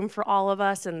is room for all of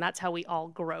us, and that's how we all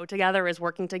grow together, is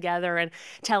working together and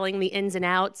telling the ins and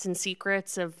outs and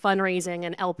secrets of fundraising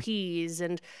and LPs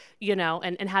and, you know,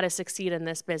 and how to succeed in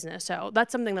this business. So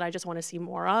that's something that I just want to see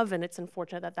more of, and it's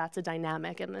unfortunate that that's a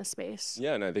dynamic in this space.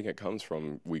 Yeah, and I think it comes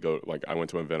from, like I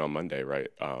went to an event on Monday, right,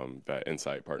 that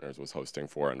Insight Partners was hosting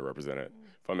for underrepresented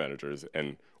fund managers,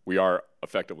 and we are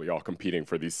effectively all competing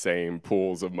for these same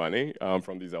pools of money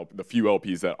from these the few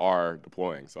LPs that are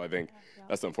deploying. So I think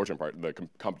that's the unfortunate part. The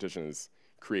competition is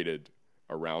created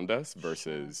around us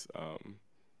versus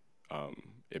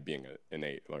it being an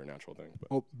innate or natural thing.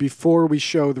 But. Well, before we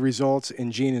show the results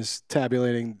and Gene is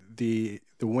tabulating the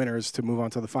winners to move on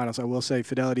to the finals, I will say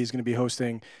Fidelity is going to be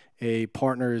hosting a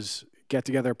partners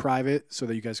get-together private so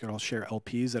that you guys can all share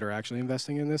LPs that are actually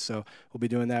investing in this. So we'll be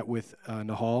doing that with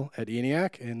Nahal at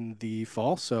ENIAC in the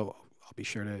fall. So I'll be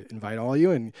sure to invite all of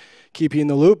you and keep you in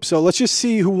the loop. So let's just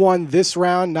see who won this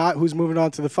round, not who's moving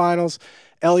on to the finals.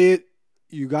 Elliott,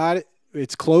 you got it.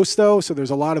 It's close though, so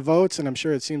there's a lot of votes, and I'm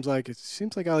sure it seems like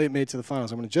Elliott made it to the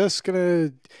finals. I'm just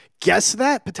gonna guess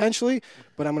that potentially,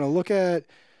 but I'm gonna look at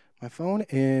my phone,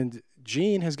 and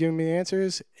Gene has given me the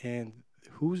answers, and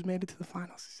who's made it to the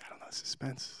finals? I don't know,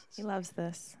 suspense. He loves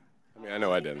this. I mean, I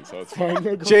know I didn't, so it's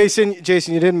fine. Jason, you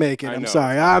didn't make it. I'm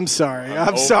sorry. I'm sorry.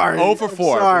 0 for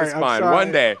 4. Sorry. It's fine.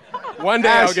 One day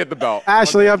I'll get the belt.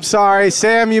 Ashley, I'm sorry.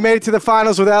 Sam, you made it to the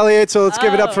finals with Elliott, so let's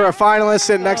give it up for our finalists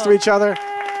sitting next to each other.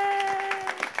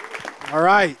 All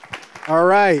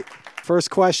right. First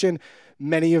question.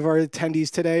 Many of our attendees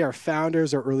today are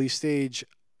founders or early stage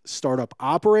startup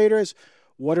operators.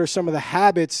 What are some of the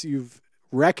habits you've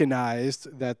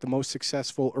recognized that the most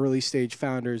successful early stage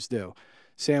founders do?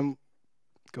 Sam,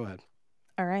 go ahead.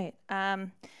 All right.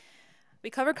 We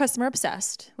covered customer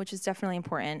obsessed, which is definitely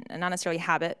important, and not necessarily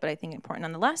habit, but I think important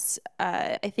nonetheless.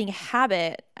 I think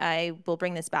habit, I will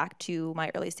bring this back to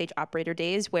my early stage operator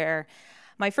days, where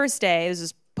my first day, this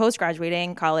was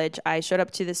post-graduating college, I showed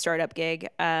up to this startup gig,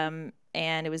 and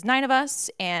it was 9 of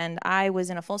us, and I was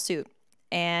in a full suit.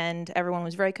 And everyone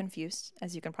was very confused,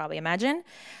 as you can probably imagine.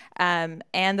 And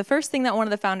the first thing that one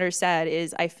of the founders said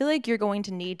is, I feel like you're going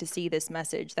to need to see this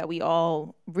message that we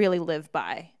all really live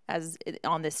by as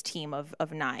on this team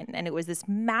of 9. And it was this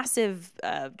massive,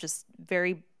 just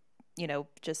very,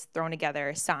 just thrown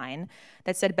together sign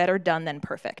that said, better done than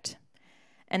perfect.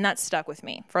 And that stuck with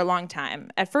me for a long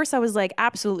time. At first, I was like,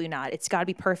 absolutely not. It's got to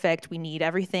be perfect. We need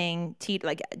everything,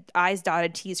 like I's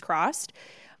dotted, T's crossed.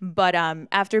 But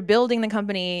after building the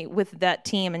company with that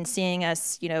team and seeing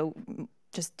us,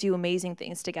 just do amazing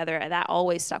things together, that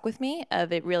always stuck with me.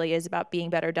 It really is about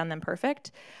being better done than perfect,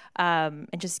 and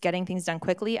just getting things done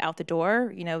quickly out the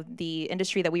door. The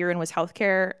industry that we were in was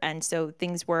healthcare, and so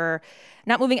things were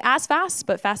not moving as fast,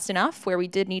 but fast enough where we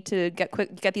did need to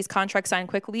get these contracts signed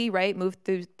quickly, right? Move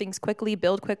through things quickly,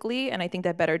 build quickly, and I think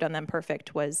that better done than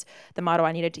perfect was the motto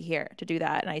I needed to hear to do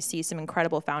that. And I see some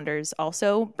incredible founders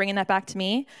also bringing that back to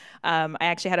me. I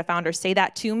actually had a founder say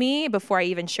that to me before I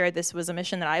even shared this was a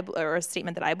mission that or a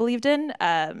statement that I believed in,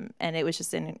 and it was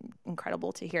just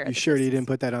incredible to hear. You sure you didn't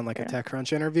put that on like a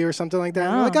TechCrunch interview or something like that?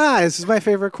 No. You're like, this is my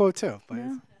favorite quote too. But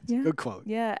Yeah. Good quote.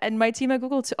 Yeah, and my team at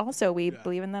Google also, we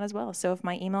believe in that as well. So if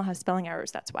my email has spelling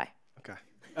errors, that's why. Okay.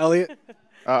 Elliott?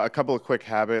 A couple of quick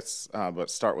habits, but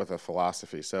start with a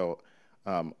philosophy. So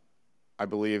I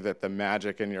believe that the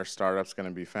magic in your startup is going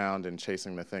to be found in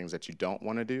chasing the things that you don't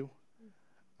want to do.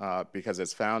 Because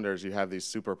as founders, you have these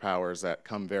superpowers that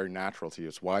come very natural to you.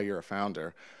 It's why you're a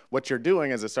founder. What you're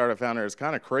doing as a startup founder is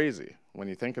kind of crazy when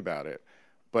you think about it.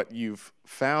 But you've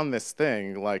found this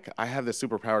thing, like, I have the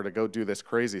superpower to go do this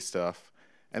crazy stuff,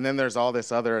 and then there's all this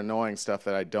other annoying stuff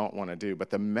that I don't want to do.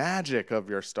 But the magic of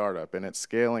your startup and its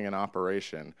scaling and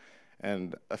operation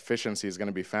and efficiency is going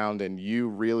to be found in you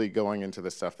really going into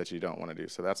the stuff that you don't want to do.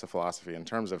 So that's a philosophy. In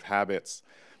terms of habits,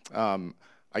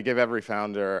 I give every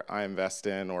founder I invest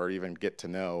in or even get to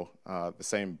know the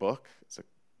same book. It's a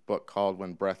book called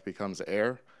When Breath Becomes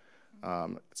Air.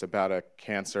 It's about a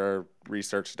cancer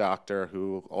research doctor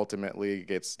who ultimately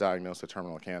gets diagnosed with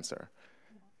terminal cancer.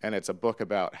 And it's a book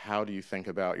about how do you think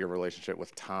about your relationship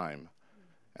with time.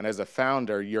 And as a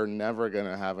founder, you're never going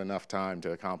to have enough time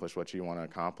to accomplish what you want to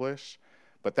accomplish.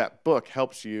 But that book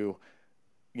helps you,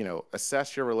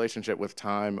 assess your relationship with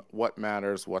time, what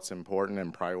matters, what's important,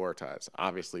 and prioritize.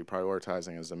 Obviously,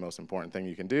 prioritizing is the most important thing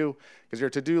you can do because your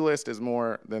to-do list is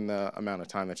more than the amount of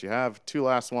time that you have. 2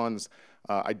 last ones.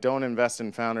 I don't invest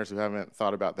in founders who haven't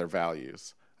thought about their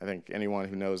values. I think anyone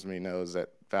who knows me knows that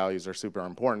values are super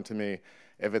important to me.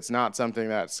 If it's not something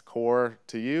that's core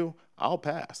to you, I'll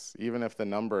pass, even if the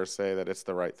numbers say that it's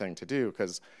the right thing to do,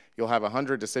 because you'll have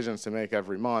 100 decisions to make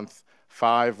every month,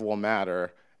 5 will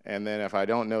matter, and then if I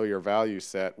don't know your value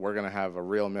set, we're going to have a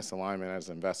real misalignment as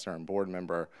an investor and board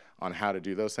member on how to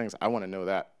do those things. I want to know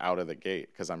that out of the gate,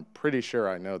 because I'm pretty sure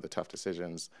I know the tough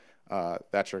decisions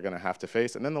that you're going to have to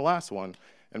face. And then the last one,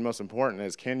 and most important,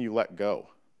 is can you let go?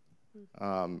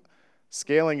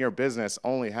 Scaling your business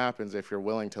only happens if you're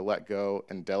willing to let go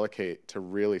and delegate to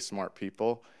really smart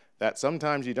people that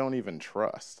sometimes you don't even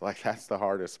trust. Like, that's the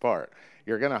hardest part.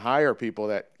 You're going to hire people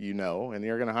that you know, and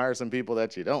you're going to hire some people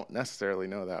that you don't necessarily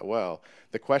know that well.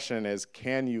 The question is,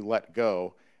 can you let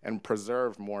go and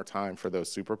preserve more time for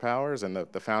those superpowers? And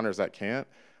the founders that can't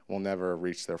will never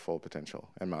reach their full potential,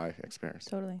 in my experience.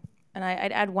 Totally. And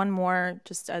I'd add one more,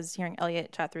 just as hearing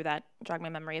Elliott chat through that jogged my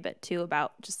memory a bit too,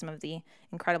 about just some of the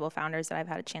incredible founders that I've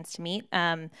had a chance to meet.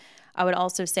 I would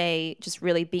also say just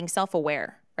really being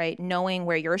self-aware, right? Knowing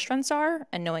where your strengths are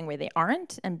and knowing where they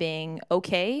aren't, and being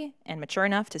okay and mature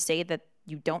enough to say that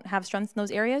you don't have strengths in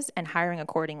those areas and hiring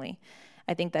accordingly.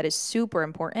 I think that is super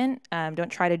important. Don't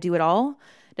try to do it all.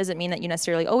 Doesn't mean that you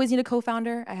necessarily always need a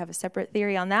co-founder. I have a separate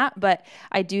theory on that, but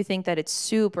I do think that it's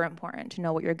super important to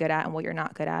know what you're good at and what you're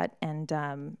not good at. And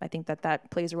I think that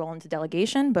that plays a role into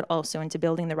delegation, but also into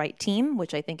building the right team,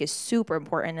 which I think is super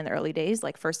important in the early days,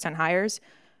 like first 10 hires,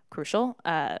 crucial.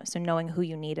 So knowing who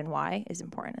you need and why is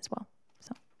important as well.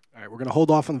 So. All right, we're going to hold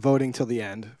off on voting till the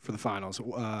end for the finals.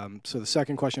 So the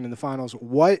second question in the finals,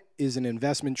 what is an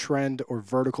investment trend or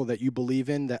vertical that you believe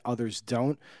in that others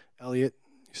don't? Elliott,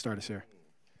 you start us here.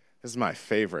 This is my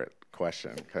favorite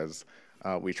question, because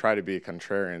we try to be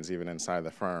contrarians even inside the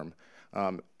firm.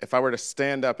 If I were to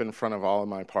stand up in front of all of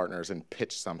my partners and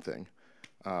pitch something,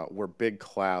 we're big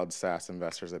cloud SaaS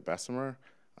investors at Bessemer.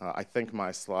 I think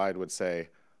my slide would say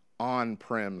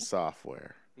on-prem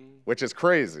software, which is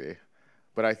crazy.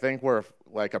 But I think we're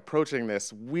like approaching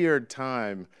this weird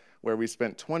time where we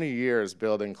spent 20 years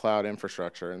building cloud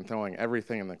infrastructure and throwing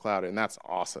everything in the cloud, and that's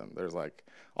awesome. There's like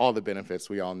all the benefits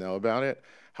we all know about it.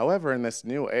 However, in this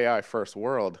new AI first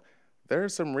world,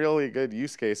 there's some really good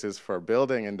use cases for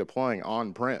building and deploying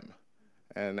on-prem.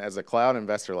 And as a cloud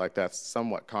investor, like, that's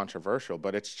somewhat controversial,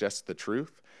 but it's just the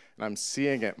truth. And I'm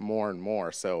seeing it more and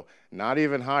more. So not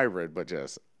even hybrid, but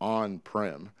just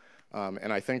on-prem.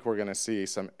 And I think we're going to see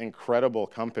some incredible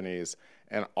companies,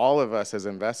 and all of us as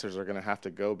investors are going to have to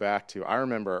go back to, I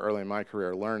remember early in my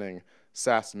career learning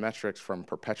SaaS metrics from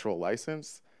perpetual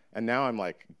license, and now I'm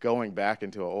like going back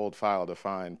into an old file to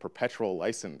find perpetual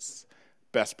license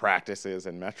best practices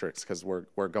and metrics, because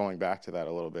we're going back to that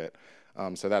a little bit.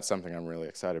 So that's something I'm really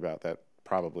excited about that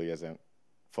probably isn't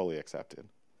fully accepted.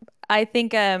 I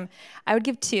think I would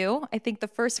give 2. I think the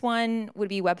first one would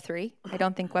be Web3. I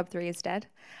don't think Web3 is dead.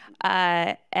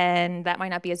 And that might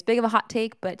not be as big of a hot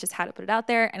take, but just how to put it out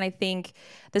there. And I think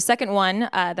the second one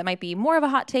that might be more of a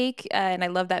hot take, and I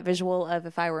love that visual of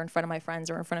if I were in front of my friends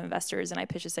or in front of investors and I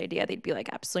pitch this idea, they'd be like,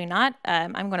 absolutely not.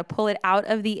 I'm going to pull it out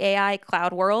of the AI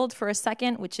cloud world for a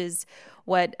second, which is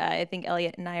what I think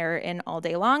Elliott and I are in all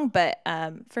day long. But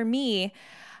for me,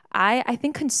 I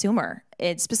think consumer,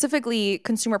 specifically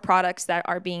consumer products that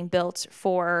are being built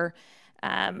for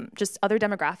just other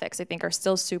demographics, I think are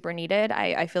still super needed.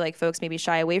 I feel like folks maybe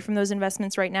shy away from those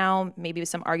investments right now. Maybe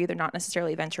some argue they're not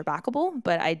necessarily venture backable,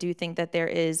 but I do think that there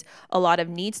is a lot of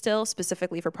need still,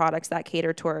 specifically for products that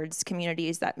cater towards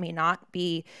communities that may not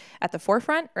be at the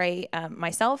forefront, right?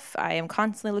 Myself, I am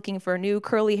constantly looking for new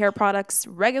curly hair products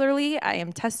regularly. I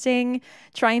am testing,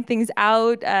 trying things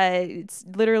out. It's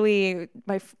literally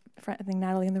my friend, I think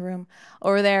Natalie in the room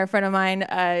over there, a friend of mine,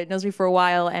 knows me for a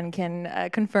while and can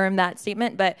confirm that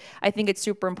statement. But I think it's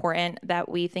super important that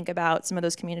we think about some of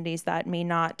those communities that may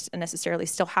not necessarily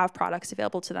still have products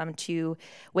available to them to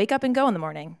wake up and go in the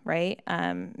morning, right?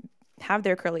 Have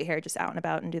their curly hair just out and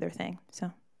about and do their thing.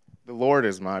 So The Lord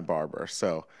is my barber,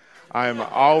 so I'm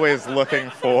always looking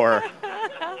for,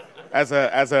 as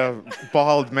a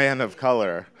bald man of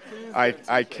color,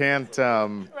 I can't.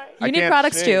 You need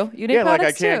products too. You need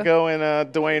products like I can't go in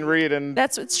Dwayne Reed and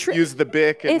use the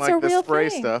Bic and like the spray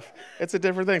stuff. It's a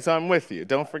different thing. So I'm with you.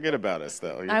 Don't forget about us,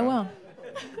 though. I will.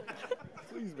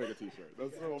 Please make a T-shirt.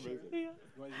 That's so amazing.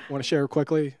 Want to share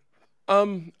quickly?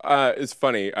 It's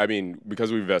funny. I mean,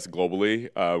 because we invest globally,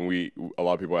 a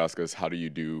lot of people ask us, how do you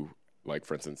do, like,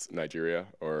 for instance, Nigeria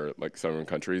or like some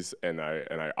countries, and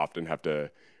I often have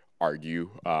to argue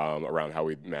around how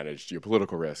we manage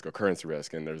geopolitical risk or currency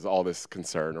risk, and there's all this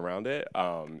concern around it.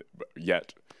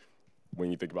 Yet,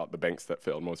 when you think about the banks that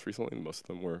failed most recently, most of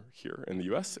them were here in the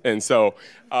U.S. And so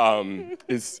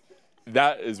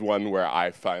that is one where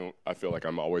I feel like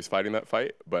I'm always fighting that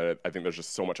fight, but I think there's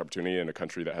just so much opportunity in a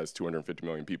country that has 250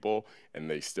 million people, and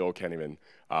they still can't even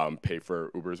pay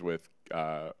for Ubers with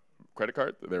credit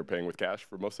card. They're paying with cash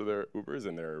for most of their Ubers,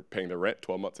 and they're paying their rent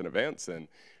 12 months in advance, and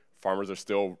farmers are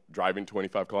still driving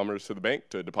 25 kilometers to the bank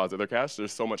to deposit their cash.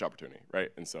 There's so much opportunity, right?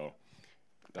 And so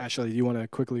Ashley, do you want to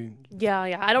quickly? Yeah.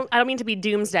 I don't mean to be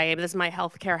doomsday, but this is my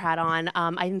healthcare hat on.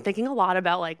 I'm thinking a lot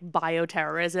about like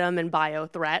bioterrorism and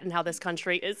biothreat and how this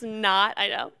country is not. I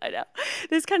know.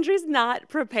 This country's not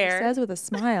prepared. He says with a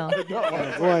smile.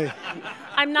 Oh, boy.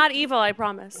 I'm not evil, I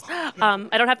promise. I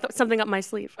don't have something up my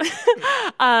sleeve.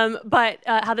 But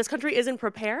how this country isn't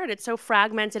prepared. It's so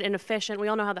fragmented and inefficient. We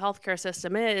all know how the healthcare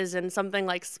system is, and something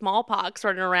like smallpox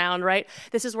running around, right?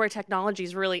 This is where technology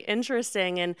is really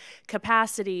interesting, and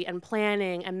capacity and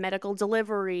planning and medical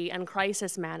delivery and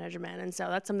crisis management. And so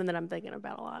that's something that I'm thinking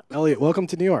about a lot. Elliott, welcome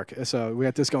to New York. So we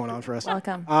got this going on for us.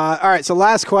 Welcome. All right, so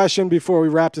last question before we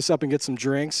wrap this up and get some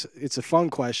drinks. It's a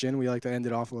fun question. We like to end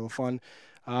it off a little fun.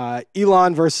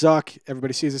 Elon versus Zuck.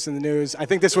 Everybody sees this in the news. I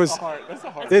think this was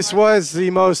the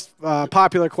most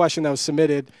popular question that was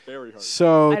submitted. very hard.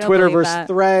 So Twitter versus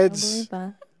Threads.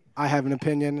 I I have an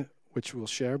opinion, which we'll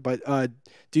share. But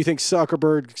do you think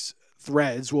Zuckerberg's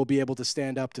Threads will be able to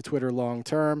stand up to Twitter long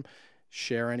term?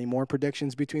 Share any more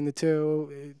predictions between the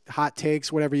two? Hot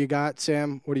takes, whatever you got.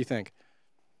 Sam, what do you think?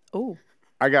 Oh.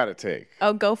 I got a take.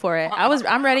 Oh, go for it.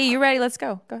 I'm ready. You ready? Let's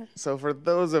go. Go ahead. So for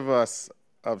those of us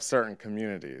of certain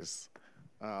communities,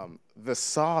 the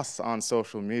sauce on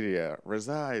social media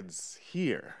resides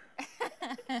here.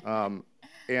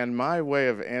 And my way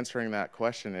of answering that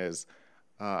question is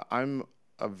I'm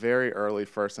a very early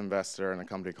first investor in a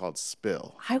company called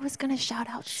Spill. I was going to shout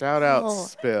out Shout out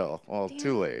Spill. Well,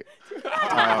 too late.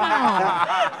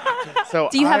 So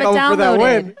Do you have it for that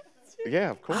win. downloaded?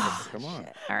 Yeah, of course. Come on.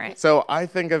 All right. So I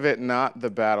think of it not the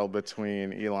battle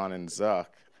between Elon and Zuck,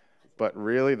 but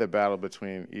really the battle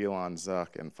between Elon,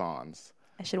 Zuck, and Fonz.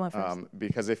 I should have went first.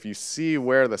 Because if you see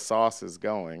where the sauce is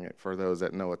going, for those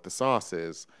that know what the sauce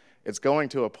is, it's going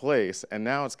to a place, and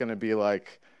now it's going to be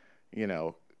like, you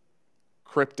know,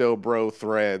 crypto bro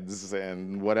threads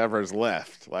and whatever's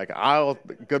left. Like,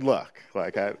 good luck.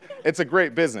 Like, it's a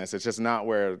great business. It's just not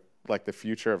where like the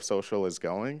future of social is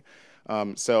going.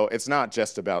 So it's not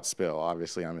just about Spill.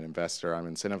 Obviously, I'm an investor.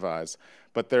 I'm incentivized,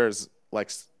 but there's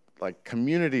like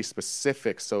community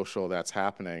specific social that's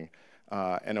happening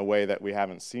in a way that we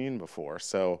haven't seen before.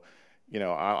 So, you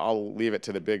know, I'll leave it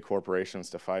to the big corporations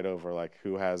to fight over like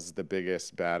who has the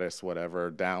biggest, baddest,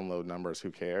 whatever download numbers.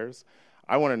 Who cares?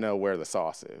 I want to know where the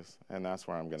sauce is, and that's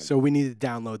where I'm going to. So we need to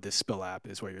download this Spill app,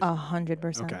 is what you're saying.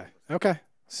 100%. Okay. Okay.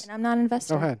 And I'm not an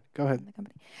investor. Go ahead. In the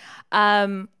company.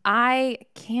 I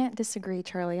can't disagree,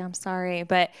 Charlie. I'm sorry,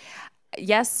 but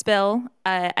yes, Spill.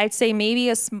 I'd say maybe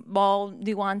a small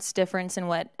nuanced difference in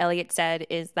what Elliott said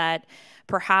is that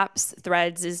perhaps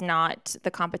Threads is not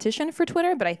the competition for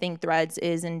Twitter, but I think Threads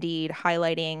is indeed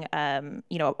highlighting,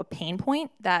 a pain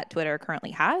point that Twitter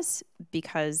currently has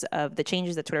because of the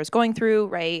changes that Twitter is going through,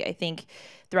 right? I think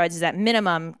Threads is at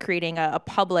minimum creating a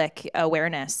public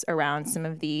awareness around some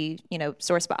of the,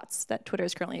 sore spots that Twitter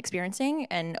is currently experiencing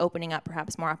and opening up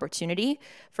perhaps more opportunity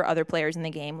for other players in the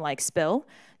game like Spill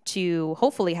to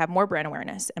hopefully have more brand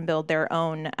awareness and build their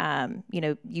own,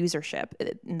 usership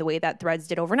in the way that Threads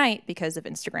did overnight because of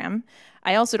Instagram.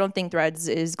 I also don't think Threads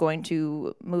is going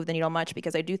to move the needle much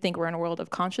because I do think we're in a world of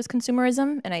conscious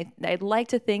consumerism, and I'd like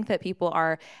to think that people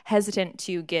are hesitant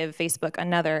to give Facebook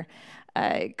another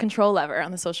control lever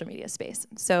on the social media space.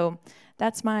 So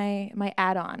that's my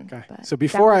add-on. Okay. So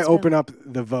before I open up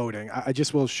the voting, I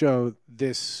just will show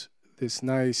this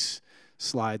nice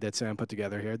slide that Sam put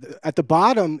together here. At the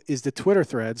bottom is the Twitter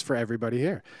threads for everybody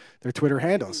here. Their Twitter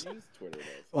handles.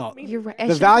 Well, you're right.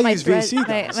 The Values VC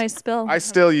does. My Spill. I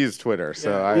still use Twitter,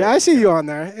 so I see you on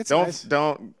there. It's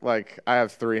don't like. I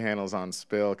have 3 handles on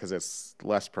Spill because it's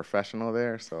less professional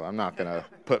there. So I'm not gonna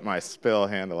put my Spill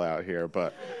handle out here,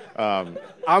 but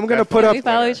I'm gonna put up. We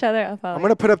follow each other. I'm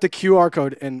gonna put up the QR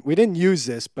code, and we didn't use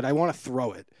this, but I want to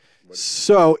throw it.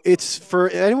 So it's for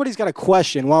anybody's got a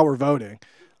question while we're voting.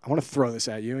 I want to throw this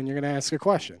at you, and you're going to ask a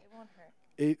question. It won't hurt.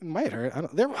 It might hurt.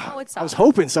 I was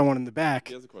hoping someone in the back.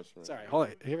 He has a question. Right? Sorry, hold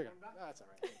it. Here we go. No, that's all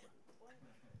right.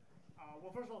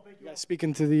 Well, first of all, thank you guys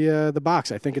speaking to the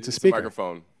box. I think it's a speaker.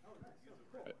 Microphone.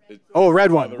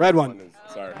 Red one. Red one.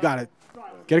 Sorry. Got it.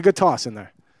 Get a good toss in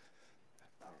there.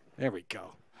 There we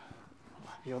go.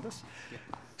 Feel this?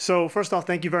 So first off,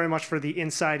 thank you very much for the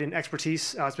insight and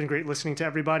expertise. It's been great listening to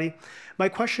everybody. My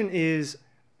question is,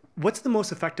 what's the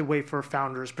most effective way for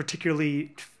founders,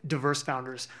 particularly diverse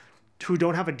founders, who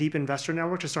don't have a deep investor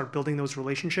network to start building those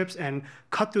relationships and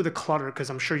cut through the clutter? Because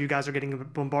I'm sure you guys are getting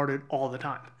bombarded all the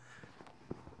time.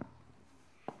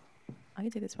 I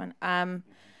can take this one.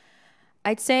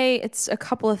 I'd say it's a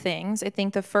couple of things. I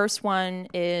think the first one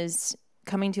is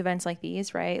coming to events like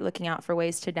these, right? Looking out for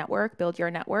ways to network, build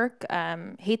your network.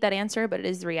 Hate that answer, but it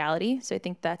is the reality. So I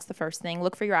think that's the first thing.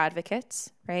 Look for your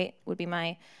advocates, right? Would be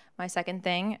my second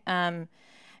thing. And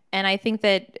I think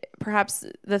that perhaps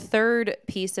the third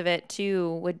piece of it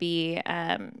too would be,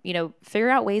 figure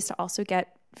out ways to also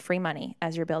get free money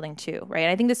as you're building too, right? And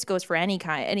I think this goes for any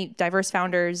diverse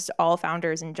founders, all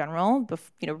founders in general.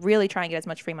 Really try and get as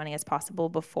much free money as possible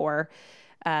before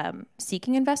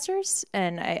seeking investors.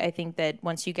 And I think that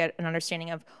once you get an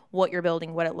understanding of what you're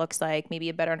building, what it looks like, maybe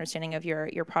a better understanding of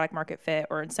your product market fit,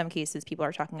 or in some cases, people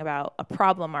are talking about a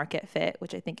problem market fit,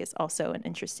 which I think is also an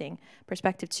interesting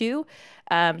perspective too.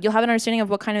 You'll have an understanding of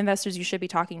what kind of investors you should be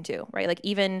talking to, right? Like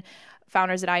even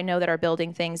founders that I know that are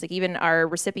building things, like even our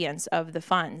recipients of the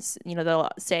funds, they'll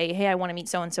say, hey, I want to meet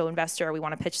so-and-so investor. We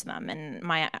want to pitch them. And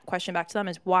my question back to them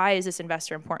is, why is this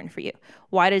investor important for you?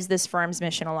 Why does this firm's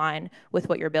mission align with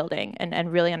what you're building?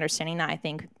 And really understanding that, I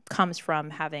think, comes from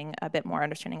having a bit more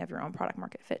understanding of your own product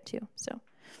market fit too. So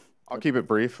I'll keep it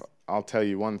brief. I'll tell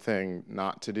you one thing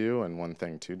not to do and one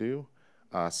thing to do.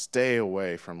 Stay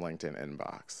away from LinkedIn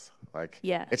inbox.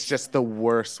 It's just the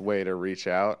worst way to reach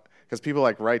out. Because people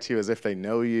write to you as if they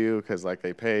know you, because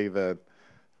they pay the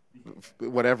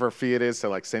whatever fee it is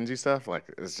to send you stuff.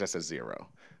 It's just a zero.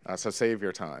 So save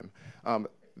your time.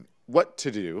 What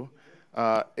to do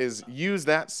is use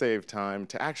that saved time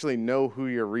to actually know who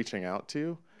you're reaching out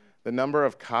to. The number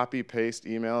of copy paste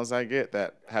emails I get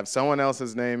that have someone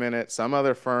else's name in it, some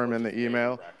other firm in the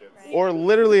email, or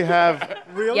literally have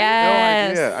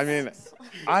Yes. no idea. I mean,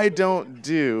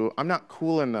 I'm not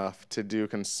cool enough to do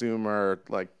consumer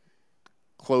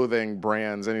clothing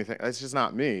brands, anything. It's just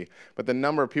not me. But the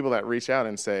number of people that reach out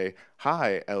and say,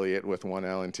 hi, Elliott with 1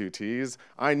 L and 2 T's.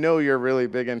 I know you're really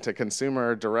big into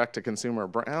consumer, direct-to-consumer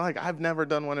brand. I've never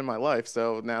done one in my life,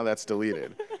 so now that's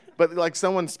deleted. But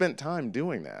someone spent time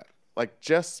doing that.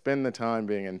 Just spend the time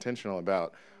being intentional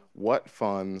about what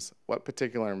funds, what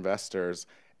particular investors,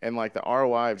 and the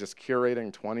ROI of just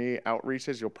curating 20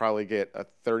 outreaches, you'll probably get a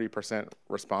 30%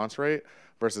 response rate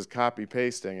versus copy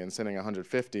pasting and sending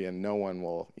 150 and no one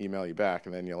will email you back,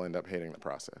 and then you'll end up hating the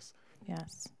process.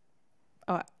 Yes.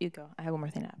 Oh, you go. I have one more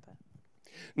thing to add. But.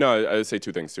 No, I would say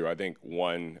two things too. I think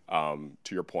one,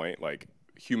 to your point,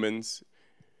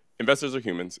 investors are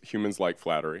humans. Humans like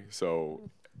flattery. So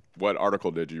what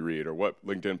article did you read, or what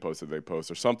LinkedIn post did they post,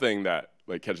 or something that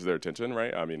catches their attention,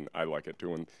 right? I mean, I like it too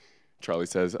when Charlie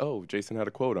says, oh, Jason had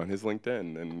a quote on his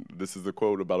LinkedIn, and this is the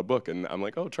quote about a book. And I'm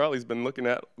like, oh, Charlie's been looking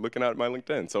at my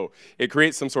LinkedIn. So it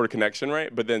creates some sort of connection,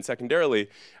 right? But then secondarily,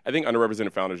 I think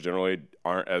underrepresented founders generally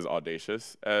aren't as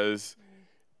audacious as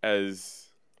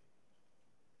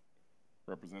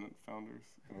represented founders.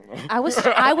 I don't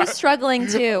know. I was struggling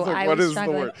too. What is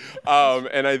the word?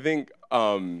 And I think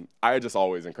I just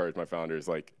always encourage my founders,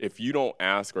 if you don't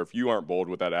ask, or if you aren't bold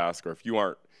with that ask, or if you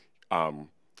aren't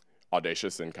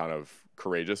audacious and kind of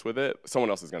courageous with it, someone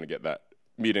else is going to get that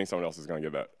meeting. Someone else is going to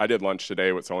get that. I did lunch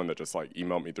today with someone that just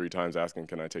emailed me 3 times asking,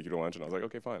 can I take you to lunch? And I was like,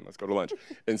 okay, fine, let's go to lunch.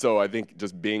 And so I think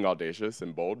just being audacious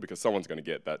and bold, because someone's going to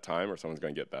get that time, or someone's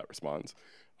going to get that response.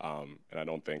 And I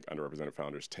don't think underrepresented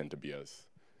founders tend to be as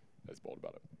bold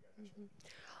about it. Mm-hmm.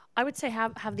 I would say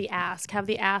have the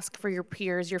ask for your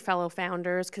peers, your fellow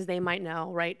founders, because they might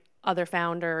know, right? Other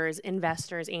founders,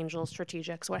 investors, angels,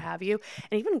 strategics, what have you,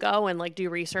 and even go and do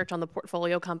research on the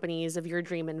portfolio companies of your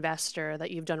dream investor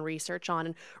that you've done research on,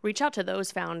 and reach out to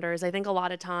those founders. I think a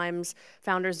lot of times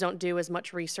founders don't do as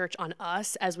much research on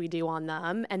us as we do on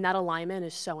them, and that alignment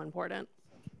is so important.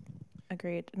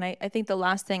 Agreed. And I think the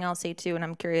last thing I'll say too, and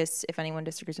I'm curious if anyone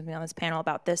disagrees with me on this panel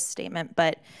about this statement,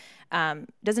 but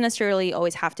doesn't necessarily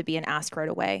always have to be an ask right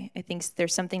away. I think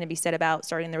there's something to be said about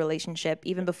starting the relationship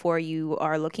even before you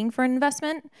are looking for an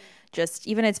investment. Just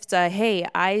even if it's hey,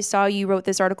 I saw you wrote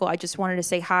this article. I just wanted to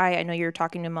say hi. I know you're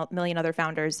talking to a million other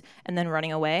founders, and then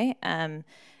running away.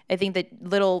 I think that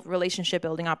little relationship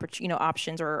building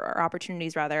options or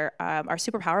opportunities rather are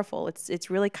super powerful. It's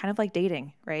really kind of like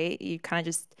dating, right? You kind of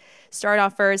just start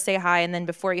off first, say hi, and then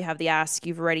before you have the ask,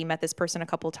 you've already met this person a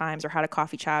couple of times or had a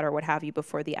coffee chat or what have you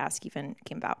before the ask even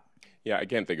came about. Yeah, I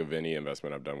can't think of any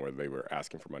investment I've done where they were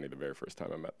asking for money the very first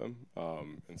time I met them,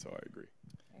 and so I agree.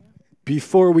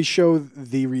 Before we show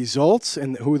the results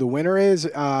and who the winner is,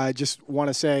 I just want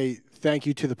to say thank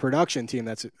you to the production team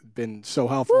that's been so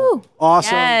helpful. Woo.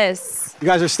 Awesome. Yes. You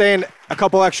guys are staying a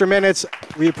couple extra minutes.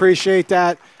 We appreciate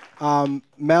that.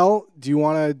 Mel, do you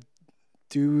want to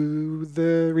do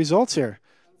the results here.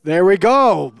 There we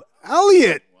go.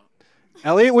 Elliott.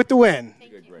 Elliott with the win.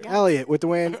 Elliott with the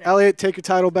win. Elliott, take your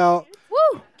title belt.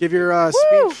 Woo! Give your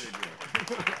speech.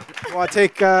 You want to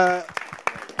take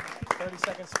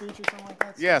 30-second speech or something like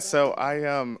that? Yeah, so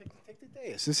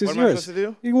This is what am I yours. supposed to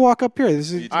do? You can walk up here.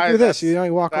 This is do this. You know,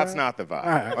 you walk. That's around. not the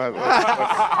vibe. All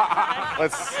right.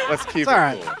 Let's keep all it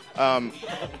right. cool.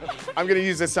 I'm going to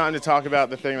use this time to talk about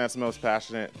the thing that's most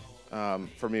passionate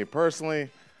for me personally,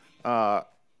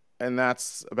 and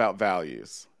that's about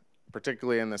values,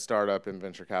 particularly in the startup and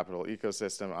venture capital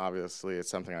ecosystem. Obviously, it's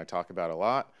something I talk about a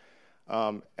lot,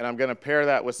 and I'm going to pair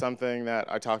that with something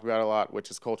that I talk about a lot,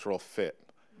 which is cultural fit,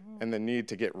 and the need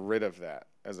to get rid of that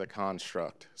as a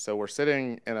construct. So we're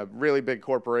sitting in a really big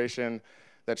corporation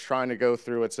that's trying to go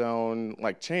through its own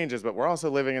changes, but we're also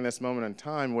living in this moment in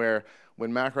time where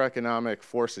when macroeconomic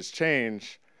forces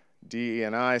change,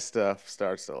 DE&I stuff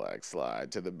starts to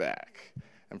slide to the back.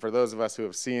 And for those of us who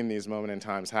have seen these moment in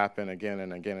times happen again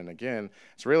and again and again,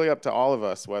 it's really up to all of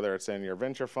us, whether it's in your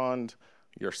venture fund,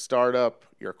 your startup,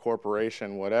 your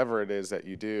corporation, whatever it is that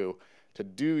you do, to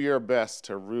do your best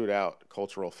to root out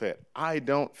cultural fit. I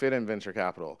don't fit in venture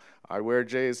capital. I wear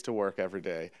J's to work every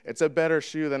day. It's a better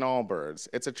shoe than Allbirds.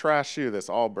 It's a trash shoe, this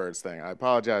Allbirds thing. I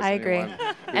apologize. I agree.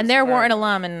 And they're Wharton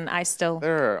alum, and I still.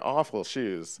 They're awful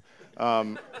shoes.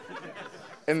 And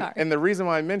the reason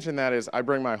why I mention that is I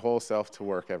bring my whole self to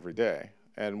work every day.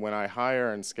 And when I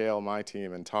hire and scale my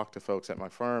team and talk to folks at my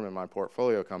firm and my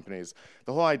portfolio companies,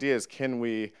 the whole idea is, can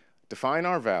we define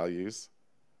our values,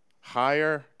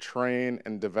 hire, train,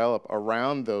 and develop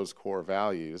around those core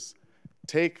values,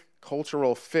 take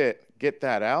cultural fit, get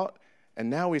that out, and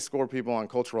now we score people on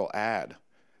cultural add.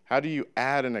 How do you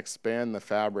add and expand the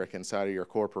fabric inside of your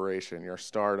corporation, your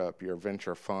startup, your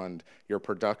venture fund, your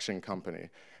production company?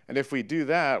 And if we do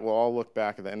that, we'll all look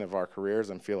back at the end of our careers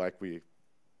and feel like we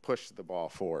pushed the ball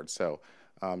forward. So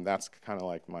that's kind of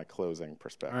like my closing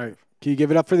perspective. All right. Can you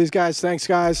give it up for these guys? Thanks,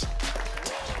 guys.